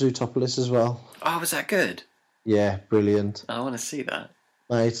went to watch Zootopolis as well. Oh, was that good? Yeah, brilliant. I want to see that.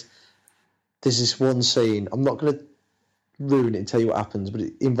 Mate, there's this one scene. I'm not going to ruin it and tell you what happens, but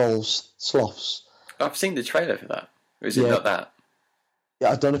it involves sloths. I've seen the trailer for that. Or is it not that?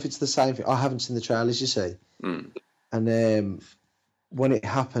 Yeah, I don't know if it's the same thing. I haven't seen the trailers, you see. And when it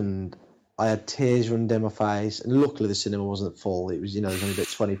happened, I had tears running down my face. And luckily the cinema wasn't full. It was, there's only about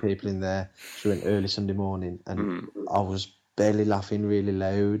 20 people in there. So we went early Sunday morning. And I was barely laughing really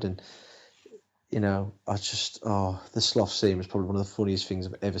loud. And, I just, the sloth scene was probably one of the funniest things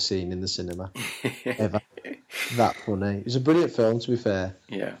I've ever seen in the cinema. Ever. That funny. It was a brilliant film, to be fair.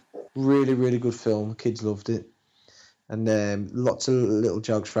 Yeah. Really, really good film. Kids loved it. And lots of little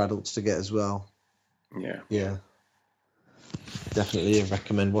jokes for adults to get as well. Yeah. Yeah. Definitely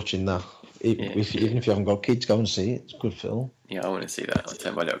recommend watching that. Even if you haven't got kids, go and see it. It's a good film. Yeah, I want to see that. I'll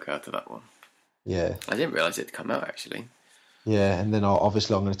take my little girl to that one. Yeah. I didn't realise it'd come out, actually. Yeah, and then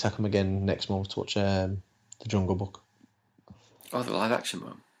obviously I'm going to take them again next month to watch The Jungle Book. Oh, the live action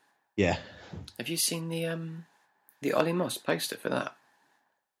one? Yeah. Have you seen the Ollie Moss poster for that?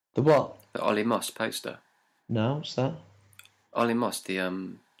 The what? The Ollie Moss poster. No, what's that? Ollie Moss, the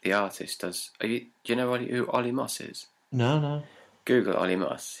artist, does. Do you know who Ollie Moss is? No. Google Ollie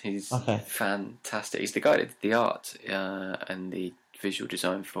Moss. He's fantastic. He's the guy that did the art and the visual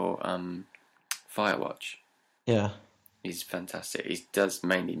design for Firewatch. Yeah. He's fantastic. He does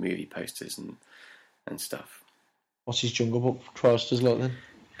mainly movie posters and stuff. What's his Jungle Book posters like then?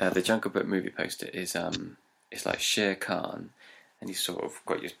 The Jungle Book movie poster is it's like Shere Khan, and he's sort of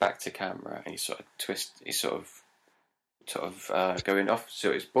got his back to camera, and he's sort of going off.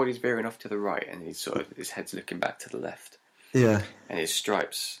 So his body's veering off to the right, and his head's looking back to the left. Yeah. And his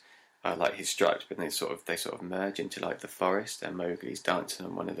stripes are like his stripes, but they sort of merge into like the forest, and Mowgli's dancing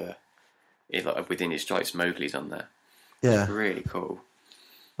on one of the. Within his stripes, Mowgli's on there. Yeah. It's really cool.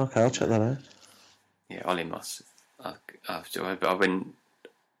 Okay, I'll check that out. Yeah, Ollie Moss. I've been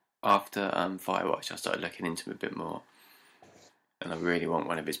after Firewatch. I started looking into him a bit more, and I really want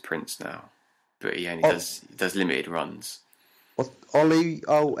one of his prints now. But he only does limited runs. What, Ollie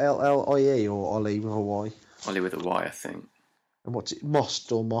Ollie or Ollie with a Y? Ollie with a Y, I think. And what's it?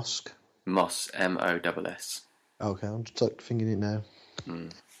 Most or Mosque? Moss, Moss. Okay, I'm just thinking it now.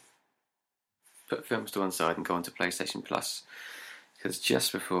 Put films to one side and go on to PlayStation Plus, because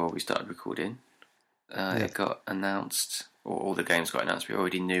just before we started recording, it got announced, or all the games got announced. We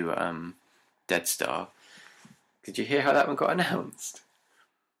already knew Dead Star. Did you hear how that one got announced?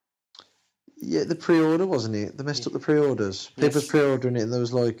 Yeah, the pre-order, wasn't it? They messed up the pre-orders. People was pre-ordering it, and there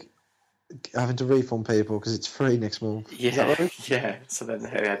was like having to refund people because it's free next month. Yeah, is that right? Yeah. So then they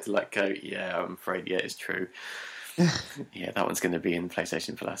had to go. Yeah, I'm afraid. Yeah, it's true. Yeah, that one's going to be in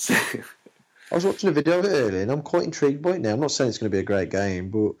PlayStation Plus. I was watching a video of it earlier, and I'm quite intrigued by it now. I'm not saying it's going to be a great game,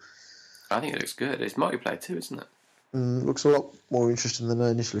 but I think it looks good. It's multiplayer too, isn't it? looks a lot more interesting than I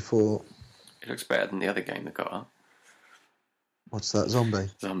initially thought. It looks better than the other game that got up. What's that, Zombie?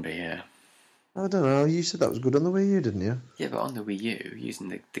 Zombie, yeah. I don't know. You said that was good on the Wii U, didn't you? Yeah, but on the Wii U, using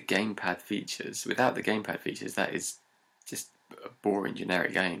the gamepad features, without the gamepad features, that is just a boring,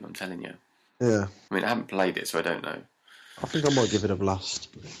 generic game, I'm telling you. Yeah. I mean, I haven't played it, so I don't know. I think I might give it a blast.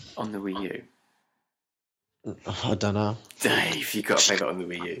 On the Wii U? I don't know. Dave, you got to play that on the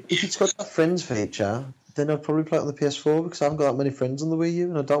Wii U. If it's got that friends feature, then I'd probably play it on the PS4 because I haven't got that many friends on the Wii U,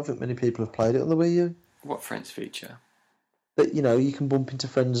 and I don't think many people have played it on the Wii U. What friends feature? That, you know, you can bump into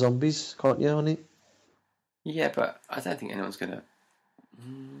friend zombies, can't you, on it? Yeah, but I don't think anyone's going to...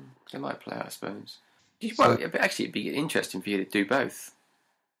 they might play it, I suppose. Actually, it'd be interesting for you to do both.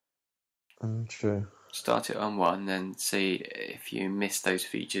 True. Start it on one, then see if you miss those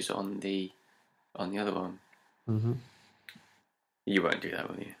features on the other one. Mm-hmm. You won't do that,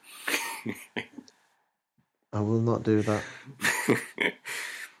 will you? I will not do that.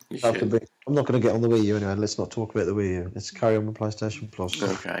 I'm not going to get on the Wii U anyway. Let's not talk about the Wii U. Let's carry on with PlayStation Plus.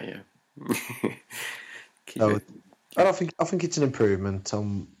 Okay, yeah. I think it's an improvement.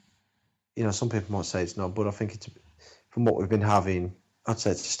 You know, some people might say it's not, but I think it's, from what we've been having, I'd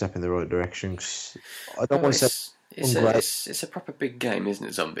say it's a step in the right direction. Cause I don't want to say it's a proper big game, isn't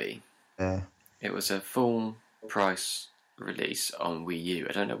it, Zombie? Yeah. It was a full price release on Wii U.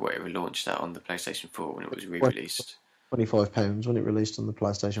 I don't know what it launched at on the PlayStation 4 when it was re-released. £25 when it released on the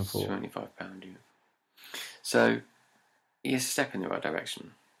PlayStation 4. £25, yeah. So, it's a step in the right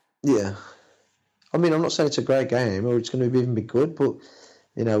direction. Yeah. I mean, I'm not saying it's a great game or it's going to even be good, but,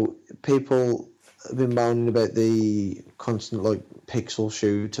 you know, people have been moaning about the constant, like, pixel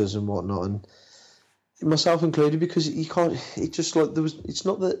shooters and whatnot, and myself included, because you can't, it just, like, it's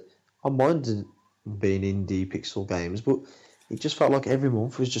not that I minded being indie pixel games, but it just felt like every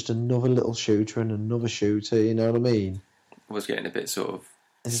month was just another little shooter and another shooter, you know what I mean? It was getting a bit sort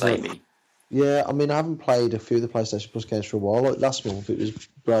of samey. Yeah, I mean, I haven't played a few of the PlayStation Plus games for a while. Like last month, it was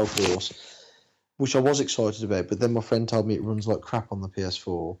Broforce, which I was excited about, but then my friend told me it runs like crap on the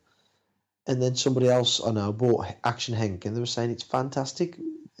PS4. And then somebody else I know bought Action Henk, and they were saying it's fantastic,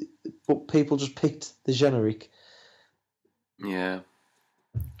 but people just picked the generic. Yeah.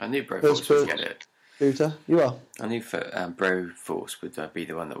 I knew Broforce would get it. Shooter, you are. I knew Broforce would be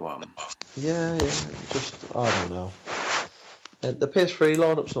the one that won. Yeah, just, I don't know. The PS3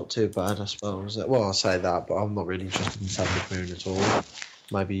 lineup's not too bad, I suppose. Well, I say that, but I'm not really interested in Savage Moon at all.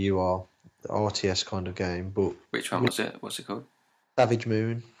 Maybe you are. The RTS kind of game, but... Which one was it? What's it called? Savage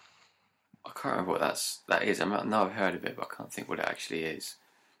Moon. I can't remember what that is. I know I've heard of it, but I can't think what it actually is.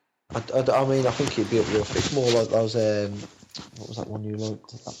 I mean, I think it'd be up your... It's more like those... what was that one you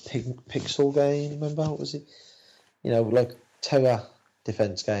liked? That Pixel game, remember? What was it? You know, like tower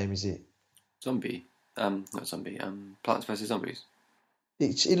defense game, is it? Zombie. Not Zombie. Plants vs. Zombies.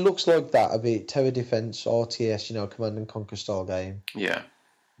 It looks like that a bit. Tower defense, RTS, you know, Command and Conquer style game. Yeah.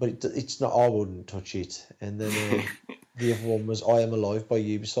 But it's not. I wouldn't touch it. And then the other one was I Am Alive by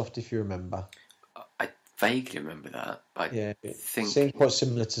Ubisoft, if you remember. I vaguely remember that. It seems quite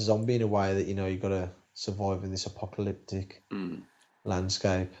similar to Zombie in a way that, you know, you've got to survive in this apocalyptic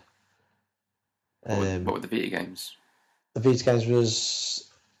landscape. What were the Vita games? The Vita games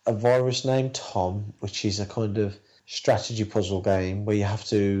was a virus named Tom, which is a kind of strategy puzzle game where you have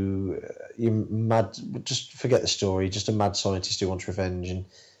to just forget the story, just a mad scientist who wants revenge, and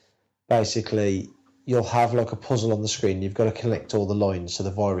basically you'll have like a puzzle on the screen. You've got to connect all the lines so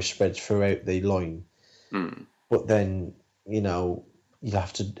the virus spreads throughout the line. But then, you know, you'll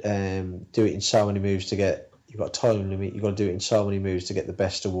have to do it in so many moves to get... You've got a time limit. You've got to do it in so many moves to get the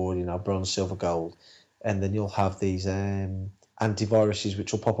best award, you know, bronze, silver, gold. And then you'll have these antiviruses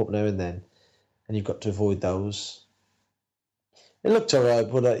which will pop up now and then, and you've got to avoid those. It looked alright,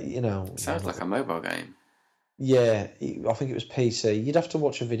 but, you know... It sounds like a mobile game. Yeah, I think it was PC. You'd have to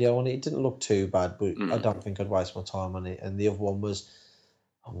watch a video on it. It didn't look too bad, but I don't think I'd waste my time on it. And the other one was...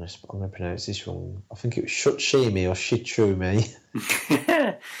 I'm going to pronounce this wrong. I think it was Shutshimi or Shitsumi.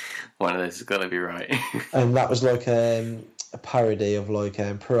 One of those has got to be right. And that was like a parody of like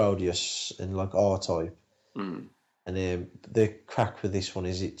Parodius and like R-Type. And the crack with this one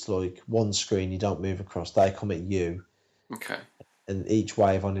is it's like one screen, you don't move across. They come at you. Okay. And each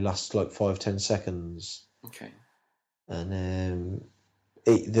wave only lasts like 5-10 seconds. Okay. And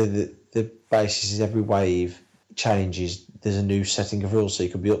the basis is every wave changes. There's a new setting of rules, so you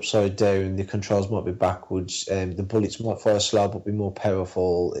could be upside down, the controls might be backwards, the bullets might fire slow but be more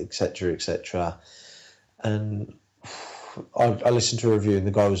powerful, etc., etc. And I listened to a review and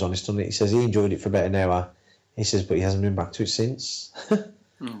the guy was honest on it. He says he enjoyed it for about an hour. He says, but he hasn't been back to it since.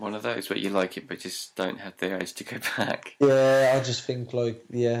 One of those where you like it but just don't have the urge to go back. Yeah, I just think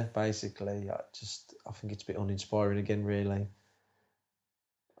basically, I think it's a bit uninspiring again, really.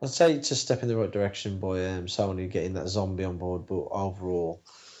 I'd say it's a step in the right direction by Sony getting that zombie on board, but overall,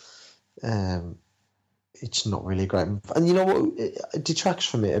 it's not really great. And you know what? It detracts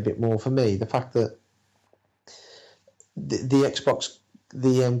from it a bit more for me. The fact that the Xbox,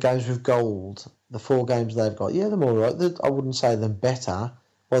 the games with gold, the 4 games they've got, yeah, they're all right. I wouldn't say they're better.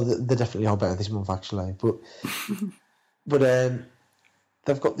 Well, they definitely are better this month, actually. But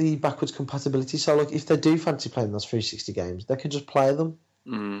they've got the backwards compatibility. So, like, if they do fancy playing those 360 games, they can just play them.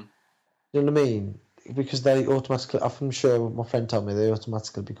 Mm. You know what I mean? Because they automatically, I'm sure my friend told me, they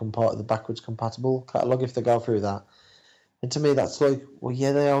automatically become part of the backwards compatible catalogue if they go through that. And to me, that's like, well,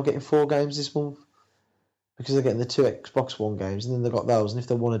 yeah, they are getting 4 games this month because they're getting the 2 Xbox One games, and then they've got those. And if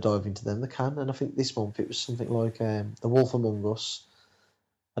they want to dive into them, they can. And I think this month it was something like The Wolf Among Us.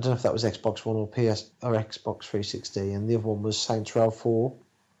 I don't know if that was Xbox One or Xbox 360, and the other one was Saints Row 4.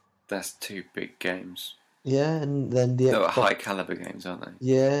 That's 2 big games. Yeah, and then the They're high caliber games, aren't they?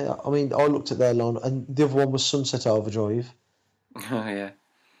 Yeah, I mean, I looked at their line, and the other one was Sunset Overdrive. Oh, yeah.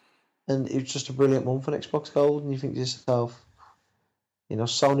 And it was just a brilliant month on Xbox Gold, and you think to yourself, you know,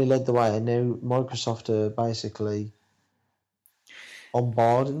 Sony led the way, and now Microsoft are basically on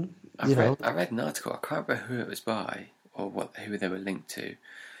board. And, I read an article, I can't remember who it was by, or who they were linked to,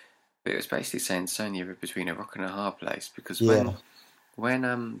 but it was basically saying Sony were between a rock and a hard place, because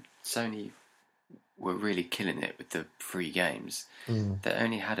when Sony were really killing it with the free games, they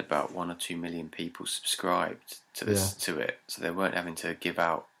only had about 1 or 2 million people subscribed to it, so they weren't having to give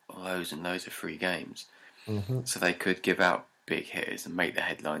out loads and loads of free games. So they could give out big hitters and make the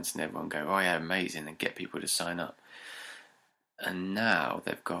headlines and everyone go, oh yeah, amazing, and get people to sign up. And now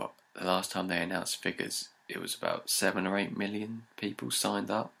they've got, the last time they announced figures, it was about 7 or 8 million people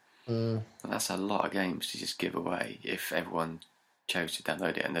signed up. And that's a lot of games to just give away if everyone chose to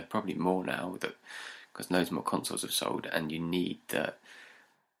download it. And they're probably more now, because loads more consoles have sold, and you need the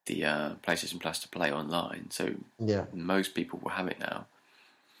PlayStation Plus to play online. So most people will have it now.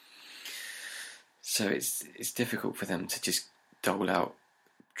 So it's difficult for them to just dole out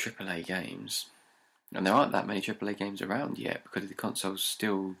AAA games. And there aren't that many AAA games around yet because the console's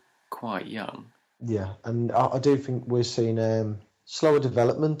still quite young. Yeah, and I do think we're seeing slower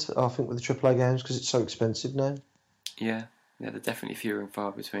development, I think, with the AAA games because it's so expensive now. Yeah, they're definitely fewer and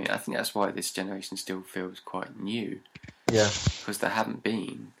far between. I think that's why this generation still feels quite new. Yeah. Because there haven't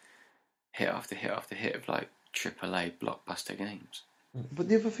been hit after hit after hit of like AAA blockbuster games. But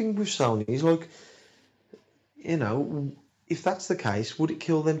the other thing with Sony is, like, you know, if that's the case, would it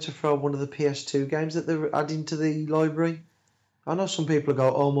kill them to throw one of the PS2 games that they're adding to the library? I know some people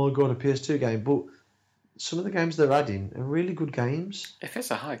go, oh my god, a PS2 game, but some of the games they're adding are really good games. If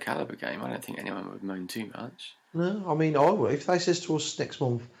it's a high caliber game, I don't think anyone would moan too much. No, I mean, I would. If they says to us next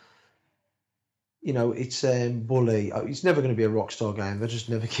month, you know, it's Bully, it's never going to be a Rockstar game. They'll just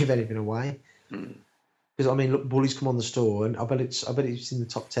never give anything away. Because I mean, look, Bully's come on the store, and I bet it's in the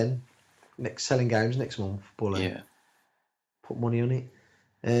top 10 selling games next month. Bully, yeah, put money on it.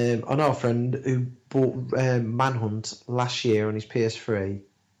 I know a friend who bought Manhunt last year on his PS3.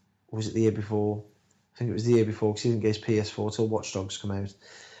 Or was it the year before? I think it was the year before because he didn't get his PS4 till Watch Dogs come out.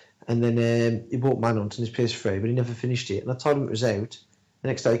 And then he bought Manhunt on his PS3, but he never finished it. And I told him it was out. The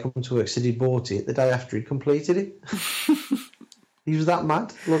next day he came to work, said he'd bought it. The day after he'd completed it. He was that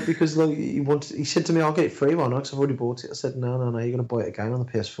mad, like, because like he said to me, "I'll get it free, why not? Because I've already bought it." I said, "No, you're going to buy it again on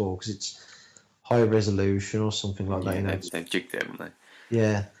the PS4 because it's higher resolution or something like that." You know, they've jigged it, haven't they?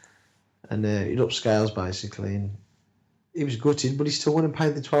 Yeah, and it upscales basically, and he was gutted, but he still went and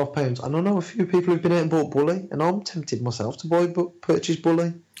paid the £12. And I know a few people who've been out and bought Bully, and I'm tempted myself to purchase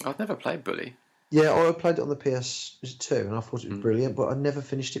Bully. I've never played Bully. Yeah, I played it on the PS2, and I thought it was brilliant, but I never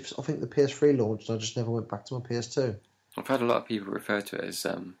finished it. I think the PS3 launched, and I just never went back to my PS2. I've heard a lot of people refer to it as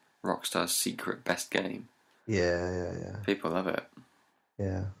Rockstar's secret best game. Yeah. People love it.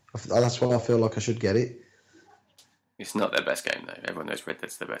 Yeah, that's why I feel like I should get it. It's not their best game, though. Everyone knows Red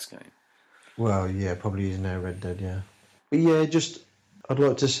Dead's their best game. Well, yeah, probably is now Red Dead, yeah. But yeah, I'd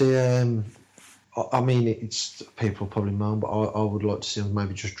like to see, I mean, it's people probably moan, but I would like to see them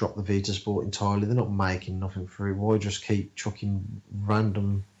maybe just drop the Vita Sport entirely. They're not making nothing for it. Why just keep chucking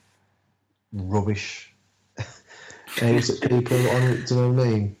random rubbish out at people on it, do you know what I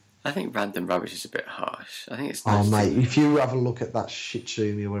mean? I think random rubbish is a bit harsh. I think it's nice. Oh, mate, if you have a look at that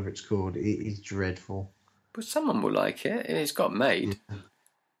Shitsumi or whatever it's called, it is dreadful. But someone will like it. It's got made.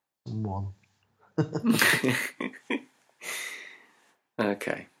 Someone.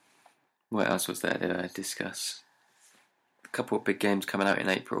 Okay. What else was there? Did I discuss? A couple of big games coming out in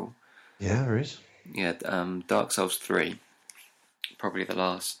April. Yeah, there is. Yeah, Dark Souls 3. Probably the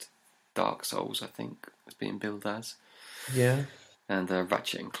last Dark Souls, I think, was being billed as. Yeah. And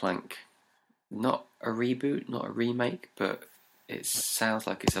Ratchet and Clank. Not a reboot, not a remake, but it sounds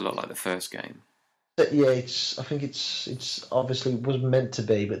like it's a lot like the first game. Yeah, I think it's obviously was meant to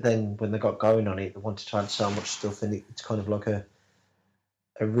be, but then when they got going on it, they wanted to add so much stuff, and it's kind of like a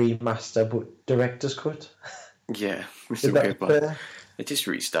remaster, but director's cut. Yeah, it's Is a that weird one. fair? They're just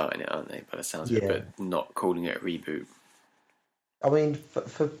restarting it, aren't they? By the sounds of it, but not calling it a reboot. I mean,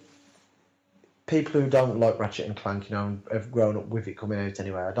 for people who don't like Ratchet and Clank, you know, and have grown up with it coming out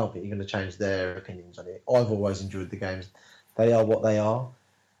anyway, I don't think you're going to change their opinions on it. I've always enjoyed the games. They are what they are.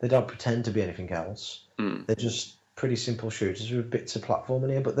 They don't pretend to be anything else. They're just pretty simple shooters with bits of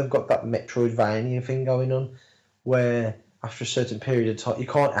platforming here, but they've got that Metroidvania thing going on where after a certain period of time you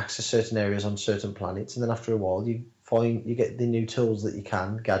can't access certain areas on certain planets, and then after a while you get the new tools that you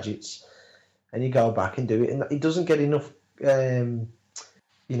can, gadgets, and you go back and do it, and it doesn't get enough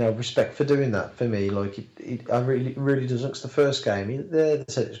respect for doing that for me. Like I really doesn't. Cause the first game, they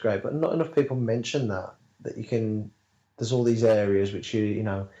said it's great, but not enough people mention that you can. There's all these areas which you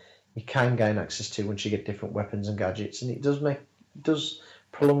can gain access to once you get different weapons and gadgets, and it does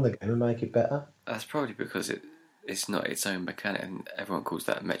prolong the game and make it better. That's probably because it's not its own mechanic, and everyone calls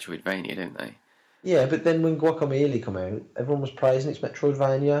that Metroidvania, don't they? Yeah, but then when Guacamelee came out, everyone was praising its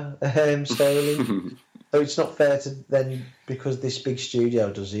Metroidvania styling. So it's not fair to then, because this big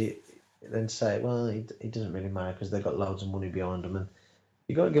studio does it, then say, well, it doesn't really matter because they've got loads of money behind them, and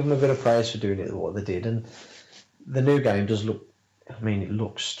you got to give them a bit of praise for doing it, what they did. And the new game does look, I mean, it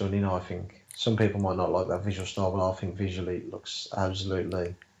looks stunning, I think. Some people might not like that visual style, but I think visually it looks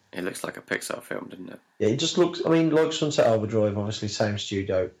absolutely... It looks like a Pixar film, doesn't it? Yeah, it just looks, I mean, like Sunset Overdrive, obviously same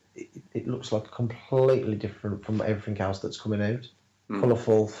studio, it looks like completely different from everything else that's coming out.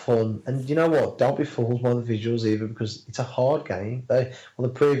 Colourful, fun, and you know what? Don't be fooled by the visuals either, because it's a hard game. The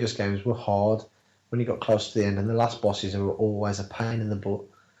previous games were hard when you got close to the end, and the last bosses are always a pain in the butt.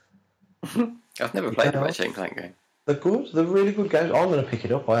 I've never played a Ratchet and Clank game. They're good. They're really good games. I'm going to pick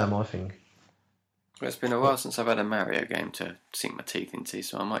it up. I think. Well, it's been a while since I've had a Mario game to sink my teeth into,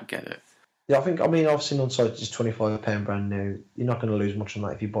 so I might get it. Yeah, I've seen on site it's £25 brand new. You're not going to lose much on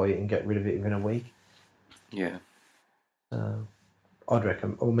that if you buy it and get rid of it within a week. Yeah. I'd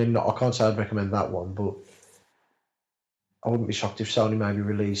recommend. I mean, I can't say I'd recommend that one, but I wouldn't be shocked if Sony maybe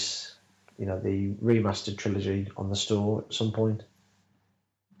release, the remastered trilogy on the store at some point.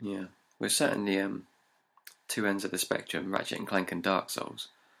 Yeah, we're certainly two ends of the spectrum: Ratchet and Clank and Dark Souls.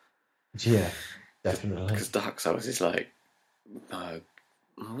 Yeah, definitely. Because Dark Souls is like, I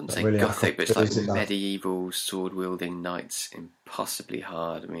wouldn't say really gothic, but it's like medieval sword-wielding knights, impossibly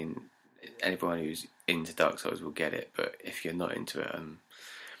hard. I mean, anyone who's into Dark Souls will get it, but if you're not into it,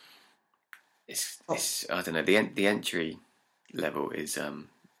 it's I don't know, the entry level is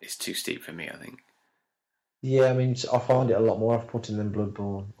too steep for me, I think. Yeah, I mean, I find it a lot more off-putting than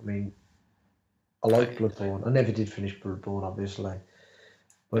Bloodborne. I mean, I like Bloodborne. I never did finish Bloodborne, obviously,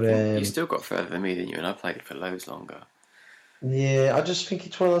 but you still got further than me, didn't you? And I played it for loads longer. Yeah, I just think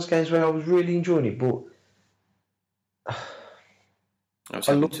it's one of those games where I was really enjoying it, but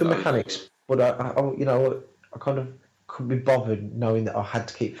I love the mechanics, but I kind of couldn't be bothered knowing that I had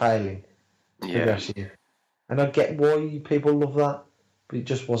to keep failing to progress it. And I get why people love that, but it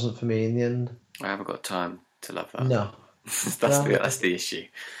just wasn't for me in the end. I haven't got time to love that. No. That's the issue.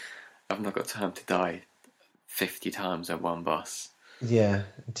 I've not got time to die 50 times at one boss. Yeah,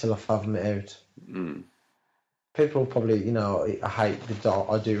 until I fathom it out. People probably, I hate the Dark.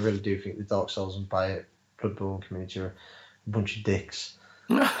 I really do think the Dark Souls and Bloodborne community are a bunch of dicks.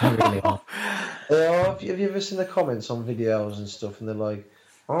 They really are. Have you ever seen the comments on videos and stuff, and they're like,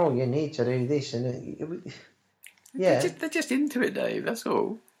 "Oh, you need to do this," and yeah, they're just into it, Dave. That's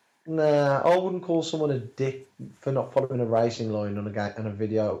all. Nah, I wouldn't call someone a dick for not following a racing line on a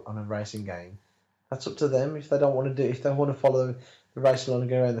video on a racing game. That's up to them. If they don't want to if they want to follow the racing line and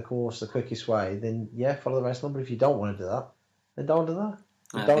go around the course the quickest way, then yeah, follow the racing line. But if you don't want to do that, then don't do that.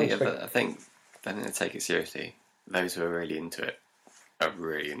 I think they take it seriously. Those who are really into it are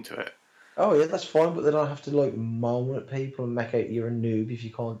really into it. Oh yeah, that's fine, but they don't have to moan at people and make out you're a noob if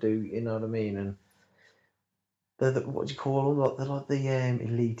you can't do. You know what I mean? And what do you call them? They're like the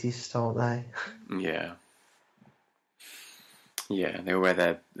elitists, aren't they? Yeah. Yeah, they wear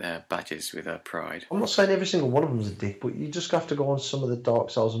their badges with pride. I'm not saying every single one of them's a dick, but you just have to go on some of the Dark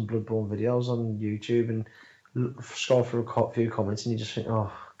Souls and Bloodborne videos on YouTube and scroll through a few comments, and you just think,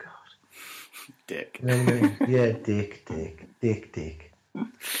 oh god, dick. You know what I mean? Yeah, dick.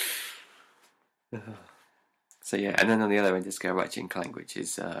 So yeah, and then on the other end is Go Ratchet and Clank, which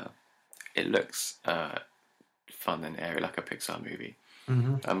is it looks fun and airy like a Pixar movie.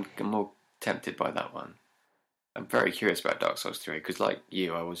 Mm-hmm. I'm more tempted by that one. I'm very curious about Dark Souls 3 because, like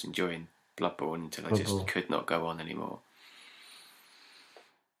you, I was enjoying Bloodborne until I just could not go on anymore.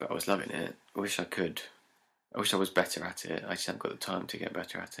 But I was loving it. I wish I could. I wish I was better at it. I just haven't got the time to get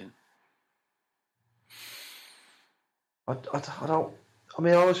better at it. I don't. I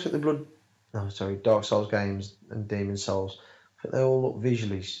mean, I always think Dark Souls games and Demon Souls, I think they all look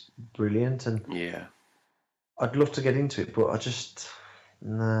visually brilliant, and yeah, I'd love to get into it, but I just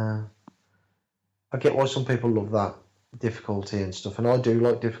nah. I get why some people love that difficulty and stuff, and I do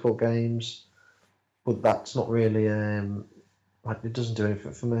like difficult games, but that's not really it doesn't do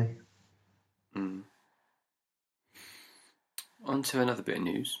anything for me. On to another bit of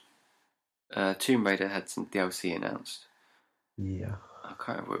news. Tomb Raider had some DLC announced. Yeah. I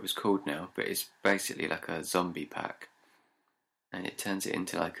can't remember what it was called now, but it's basically like a zombie pack. And it turns it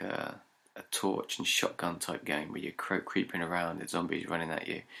into like a torch and shotgun type game where you're creeping around and zombies running at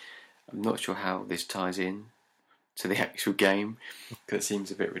you. I'm not sure how this ties in to the actual game because it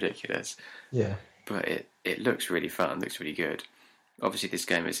seems a bit ridiculous. Yeah. But it looks really fun, looks really good. Obviously this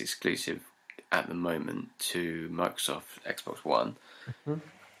game is exclusive at the moment to Microsoft Xbox One. Mm-hmm.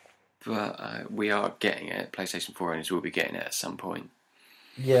 But we are getting it. PlayStation 4 owners will be getting it at some point.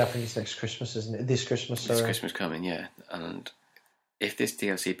 Yeah, I think it's next Christmas, isn't it? This Christmas, sorry. This Christmas coming, yeah. And if this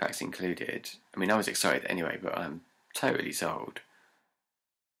DLC pack's included, I mean, I was excited anyway, but I'm totally sold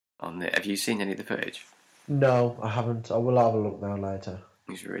on it. Have you seen any of the footage? No, I haven't. I will have a look now later.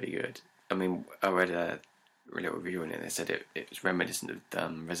 It's really good. I mean, I read a little review on it. They said it was reminiscent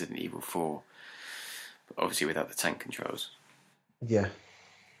of Resident Evil 4, but obviously without the tank controls. Yeah.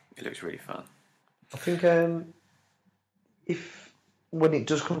 It looks really fun. I think when it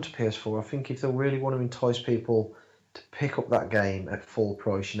does come to PS4, I think if they really want to entice people to pick up that game at full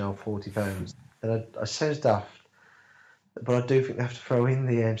price, £40, then it sounds daft, but I do think they have to throw in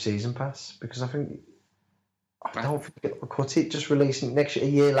the season pass because I don't think it'll cut it. Just releasing next year, a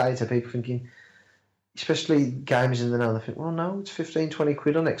year later, people thinking, especially gamers in the know, they think, well, no, it's 15-20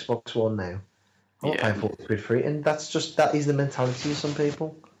 quid on Xbox One now. I'm not paying 40 quid for it, and that is the mentality of some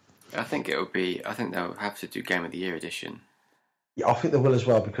people. I think they'll have to do Game of the Year edition. Yeah, I think they will as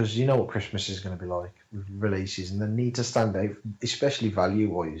well because you know what Christmas is going to be like with releases, and they need to stand out, especially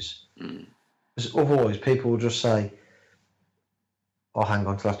value-wise. Because otherwise, people will just say, "I'll hang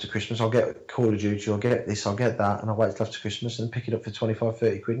on till after Christmas. I'll get Call of Duty. I'll get this. I'll get that, and I'll wait till after Christmas and pick it up for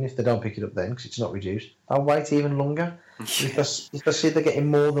 25-30 quid. And if they don't pick it up then because it's not reduced, I'll wait even longer. If I see they're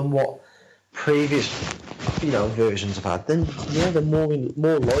getting more than what previous versions have had, then they're more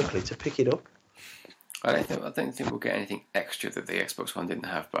likely to pick it up." I don't think we'll get anything extra that the Xbox One didn't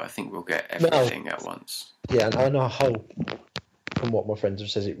have, but I think we'll get everything at once. Yeah, and I know how, from what my friends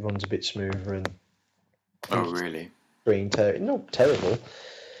have said, it runs a bit smoother and. Oh really? Screen tearing, not terrible.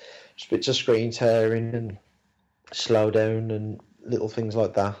 Just bits of screen tearing and slow down and little things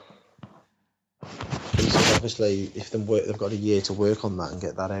like that. So obviously, if they've got a year to work on that and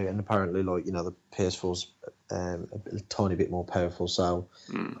get that out, and apparently, the PS4's a tiny bit more powerful, so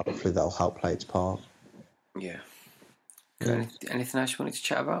hopefully that'll help play its part. Yeah. Anything else you wanted to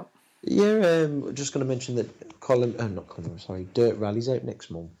chat about? Yeah, just going to mention that Dirt Rally's out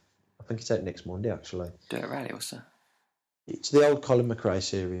next month. I think it's out next Monday, actually. Dirt Rally, what's that? It's the old Colin McRae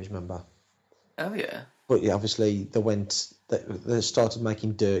series, remember? Oh, yeah. But yeah, obviously they started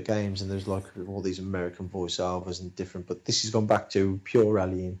making dirt games, and there's like all these American voiceovers and different. But this has gone back to pure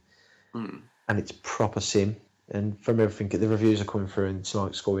rallying, and it's proper sim. And from everything, the reviews are coming through, and it's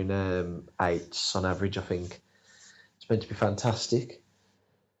like scoring 8s on average. I think it's meant to be fantastic.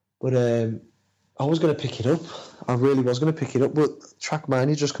 But I was going to pick it up. I really was going to pick it up, but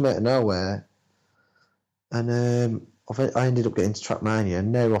Trackmania just come out of nowhere, and I ended up getting to Trackmania,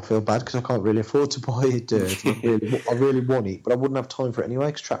 and now I feel bad because I can't really afford to buy a Dirt. I really want it, but I wouldn't have time for it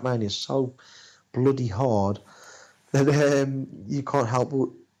anyway because Trackmania is so bloody hard that you can't help but,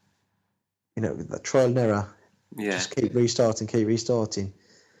 that trial and error. Yeah. Just keep restarting.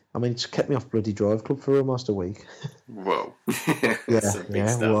 I mean, it's kept me off bloody Drive Club for almost a week. Whoa.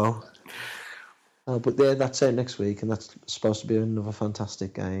 Whoa. But yeah, that's out next week, and that's supposed to be another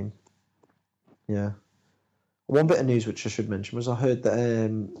fantastic game. Yeah. One bit of news which I should mention was I heard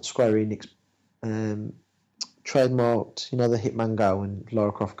that Square Enix trademarked, the Hitman Go and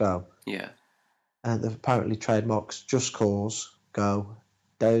Lara Croft Go. Yeah. And they've apparently trademarked Just Cause Go,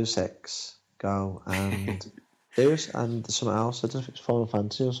 Deus Ex Go, and Deus and something else. I don't know if it's Final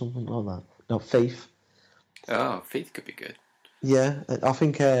Fantasy or something like that. No, Thief. Oh, Thief could be good. Yeah, I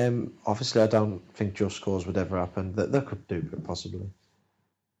think obviously I don't think Just Cause would ever happen. That they could do it possibly.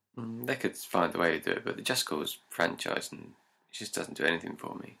 They could find a way to do it, but the Just Cause franchise and it just doesn't do anything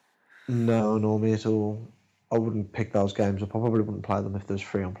for me. No, nor me at all. I wouldn't pick those games up. I probably wouldn't play them if they was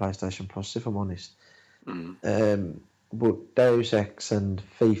free on PlayStation Plus, if I'm honest. But Deus Ex and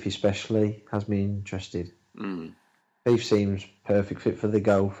Thief especially has me interested. Thief seems perfect fit for the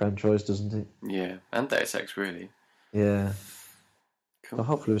Go franchise, doesn't it? Yeah, and Deus Ex really. Yeah. Cool. So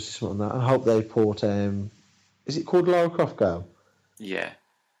hopefully we'll see something on that. I hope they port. Is it called Lara Croft Go? Yeah.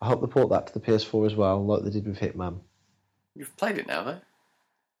 I hope they port that to the PS4 as well, like they did with Hitman. You've played it now, though.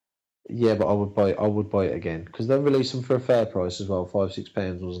 Yeah, but I would buy it again because they released them for a fair price as well,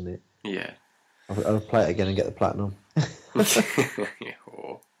 £5-6, wasn't it? Yeah. I'll play it again and get the platinum.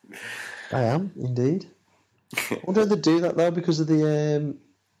 I am indeed. I wonder if they do that though because of the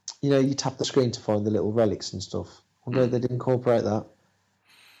you tap the screen to find the little relics and stuff. I wonder if they did incorporate that.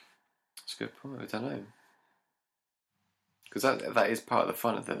 That's a good point. I don't know because that is part of the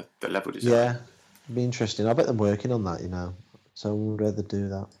fun of the level design. Yeah, it'd be interesting. I bet they're working on that, So I wonder if they do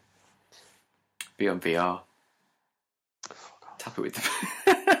that. Be on VR. Tap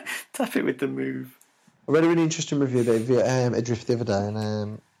it with the move. I read a really interesting review about Adrift the other day,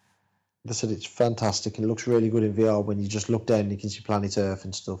 and they said it's fantastic and it looks really good in VR when you just look down and you can see planet Earth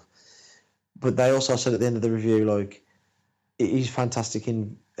and stuff. But they also said at the end of the review, like, it is fantastic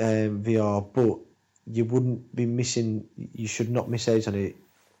in VR, but you wouldn't be missing. You should not miss out on it.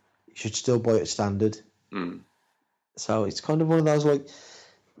 You should still buy it standard. So it's kind of one of those like,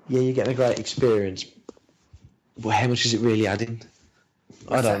 yeah, you're getting a great experience, but how much is it really adding?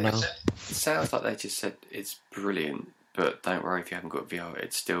 I don't know. It sounds like they just said it's brilliant, but don't worry if you haven't got VR,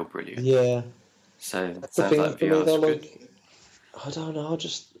 it's still brilliant. Yeah. So it sounds like VR's good. Like, I don't know,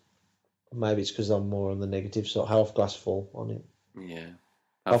 maybe it's because I'm more on the negative side. Half glass full on it. Yeah.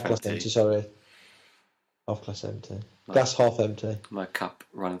 Half glass empty, sorry. Half glass empty. Glass half empty. My cup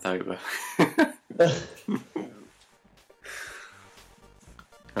runneth over.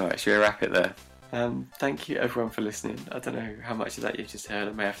 Alright, should we wrap it there? Thank you everyone for listening. I don't know how much of that you've just heard.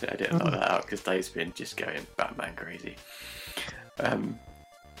 I may have to edit a lot of that out because Dave's been just going Batman crazy.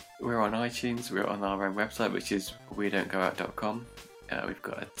 We're on iTunes, we're on our own website, which is wedon'tgoout.com. We've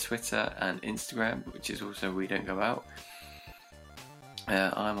got a Twitter and Instagram, which is also We Don't Go Out.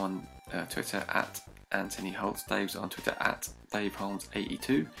 I'm on Twitter at Anthony Holtz. Dave's on Twitter at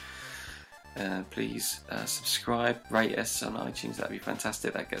DaveHolmes82. Please subscribe, rate us on iTunes. That'd be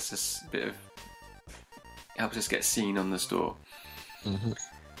fantastic. That gets us helps us get seen on the store.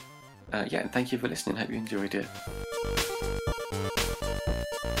 And thank you for listening. Hope you enjoyed it.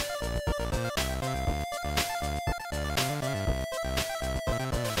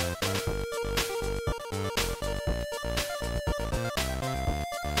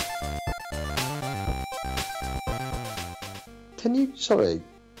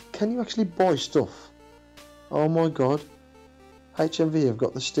 Can you actually buy stuff? Oh my god. HMV have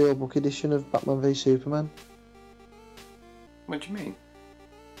got the Steelbook edition of Batman v Superman. What do you mean?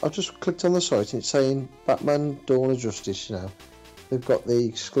 I just clicked on the site and it's saying Batman Dawn of Justice, They've got the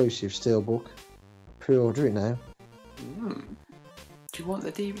exclusive Steelbook. Pre-order it now. Do you want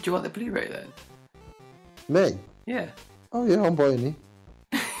the Blu-ray then? Me? Yeah. Oh yeah, I'm buying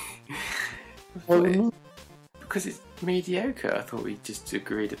it. Why wouldn't I? Because it's mediocre. I thought we just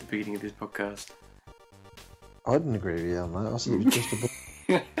agreed at the beginning of this podcast. I didn't agree with you on that. I said it was just a book.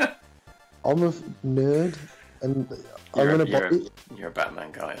 I'm a nerd, and I'm going to buy it. You're a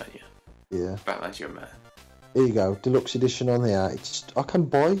Batman guy, aren't you? Yeah. Batman's your man. Here you go, deluxe edition on here.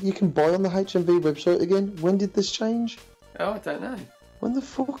 You can buy on the HMV website again. When did this change? Oh, I don't know. When the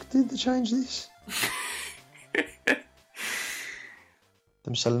fuck did they change this?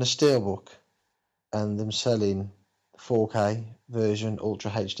 Them selling a Steelbook and them selling 4K version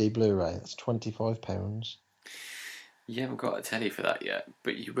Ultra HD Blu-ray. That's £25. You haven't got a telly for that yet,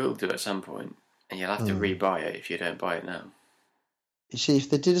 but you will do at some point, and you'll have to rebuy it if you don't buy it now. You see, if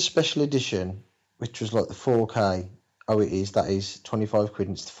they did a special edition, which was like the 4K, that is £25.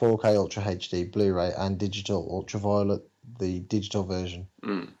 It's the 4K Ultra HD Blu-ray and digital Ultraviolet, the digital version.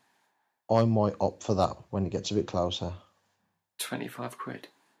 I might opt for that when it gets a bit closer. £25?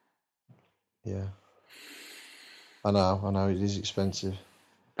 Yeah. I know, it is expensive.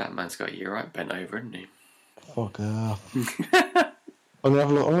 Batman's got you right bent over, hasn't he? Fuck off. I'm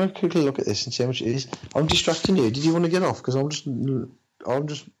gonna quickly look at this and see how much it is. I'm distracting you. Did you want to get off? Because I'm just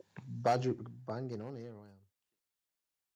banging on here.